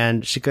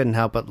 and she couldn't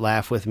help but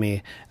laugh with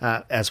me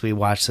as we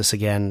watch this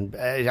again.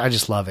 I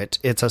just love it.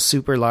 It's a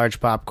super large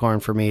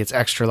popcorn for me. It's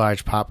extra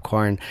large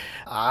popcorn.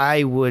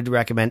 I would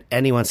recommend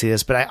anyone see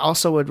this, but I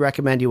also would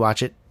recommend you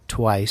watch it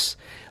twice.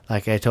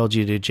 Like I told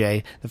you to,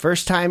 Jay. The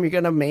first time, you're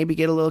going to maybe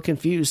get a little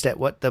confused at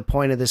what the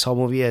point of this whole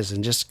movie is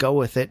and just go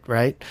with it,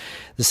 right?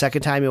 The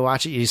second time you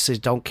watch it, you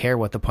just don't care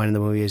what the point of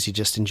the movie is. You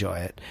just enjoy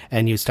it.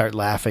 And you start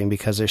laughing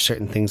because there's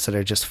certain things that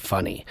are just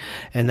funny.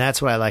 And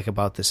that's what I like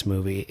about this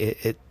movie.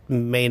 It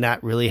may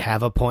not really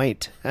have a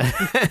point,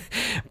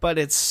 but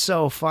it's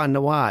so fun to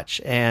watch.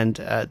 And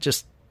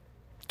just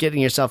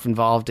getting yourself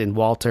involved in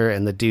Walter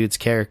and the dude's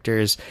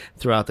characters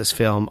throughout this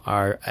film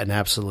are an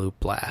absolute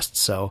blast.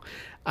 So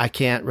I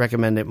can't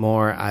recommend it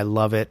more. I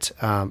love it.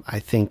 I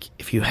think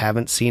if you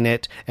haven't seen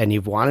it and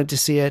you've wanted to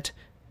see it,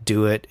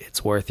 do it.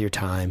 It's worth your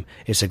time.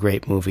 It's a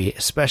great movie,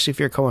 especially if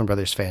you're a Coen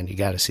Brothers fan. You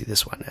got to see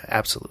this one.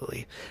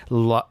 Absolutely.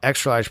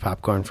 Extra large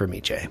popcorn for me,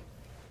 Jay.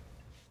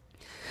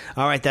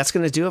 All right, that's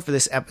going to do it for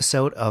this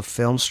episode of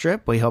Film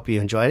Strip. We hope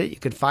you enjoyed it. You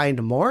can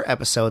find more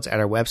episodes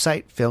at our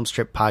website,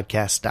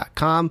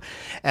 filmstrippodcast.com,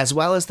 as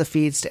well as the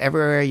feeds to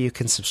everywhere you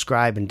can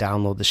subscribe and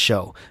download the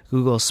show.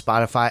 Google,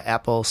 Spotify,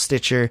 Apple,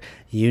 Stitcher,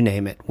 you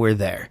name it, we're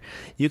there.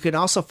 You can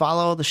also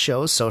follow the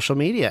show's social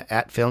media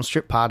at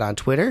FilmstripPod on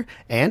Twitter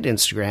and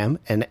Instagram,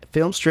 and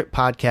Filmstrip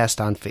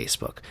Podcast on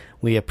Facebook.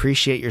 We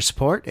appreciate your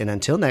support, and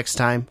until next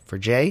time, for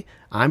Jay,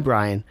 I'm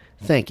Brian.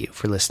 Thank you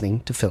for listening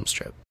to Film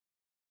Strip.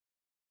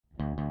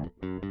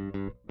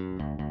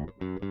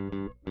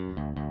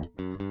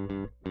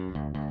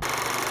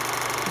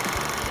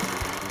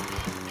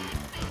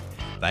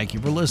 Thank you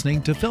for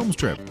listening to Film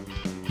Strip.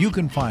 You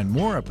can find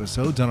more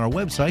episodes on our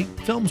website,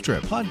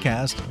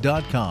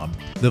 filmstrippodcast.com.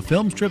 The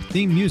Film Strip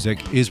theme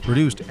music is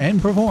produced and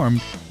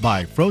performed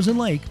by Frozen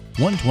Lake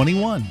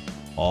 121.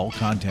 All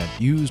content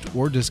used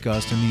or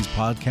discussed in these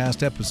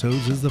podcast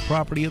episodes is the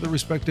property of the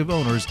respective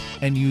owners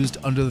and used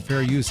under the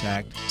Fair Use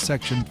Act,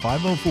 Section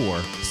 504,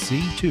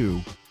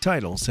 C2,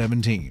 Title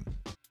 17.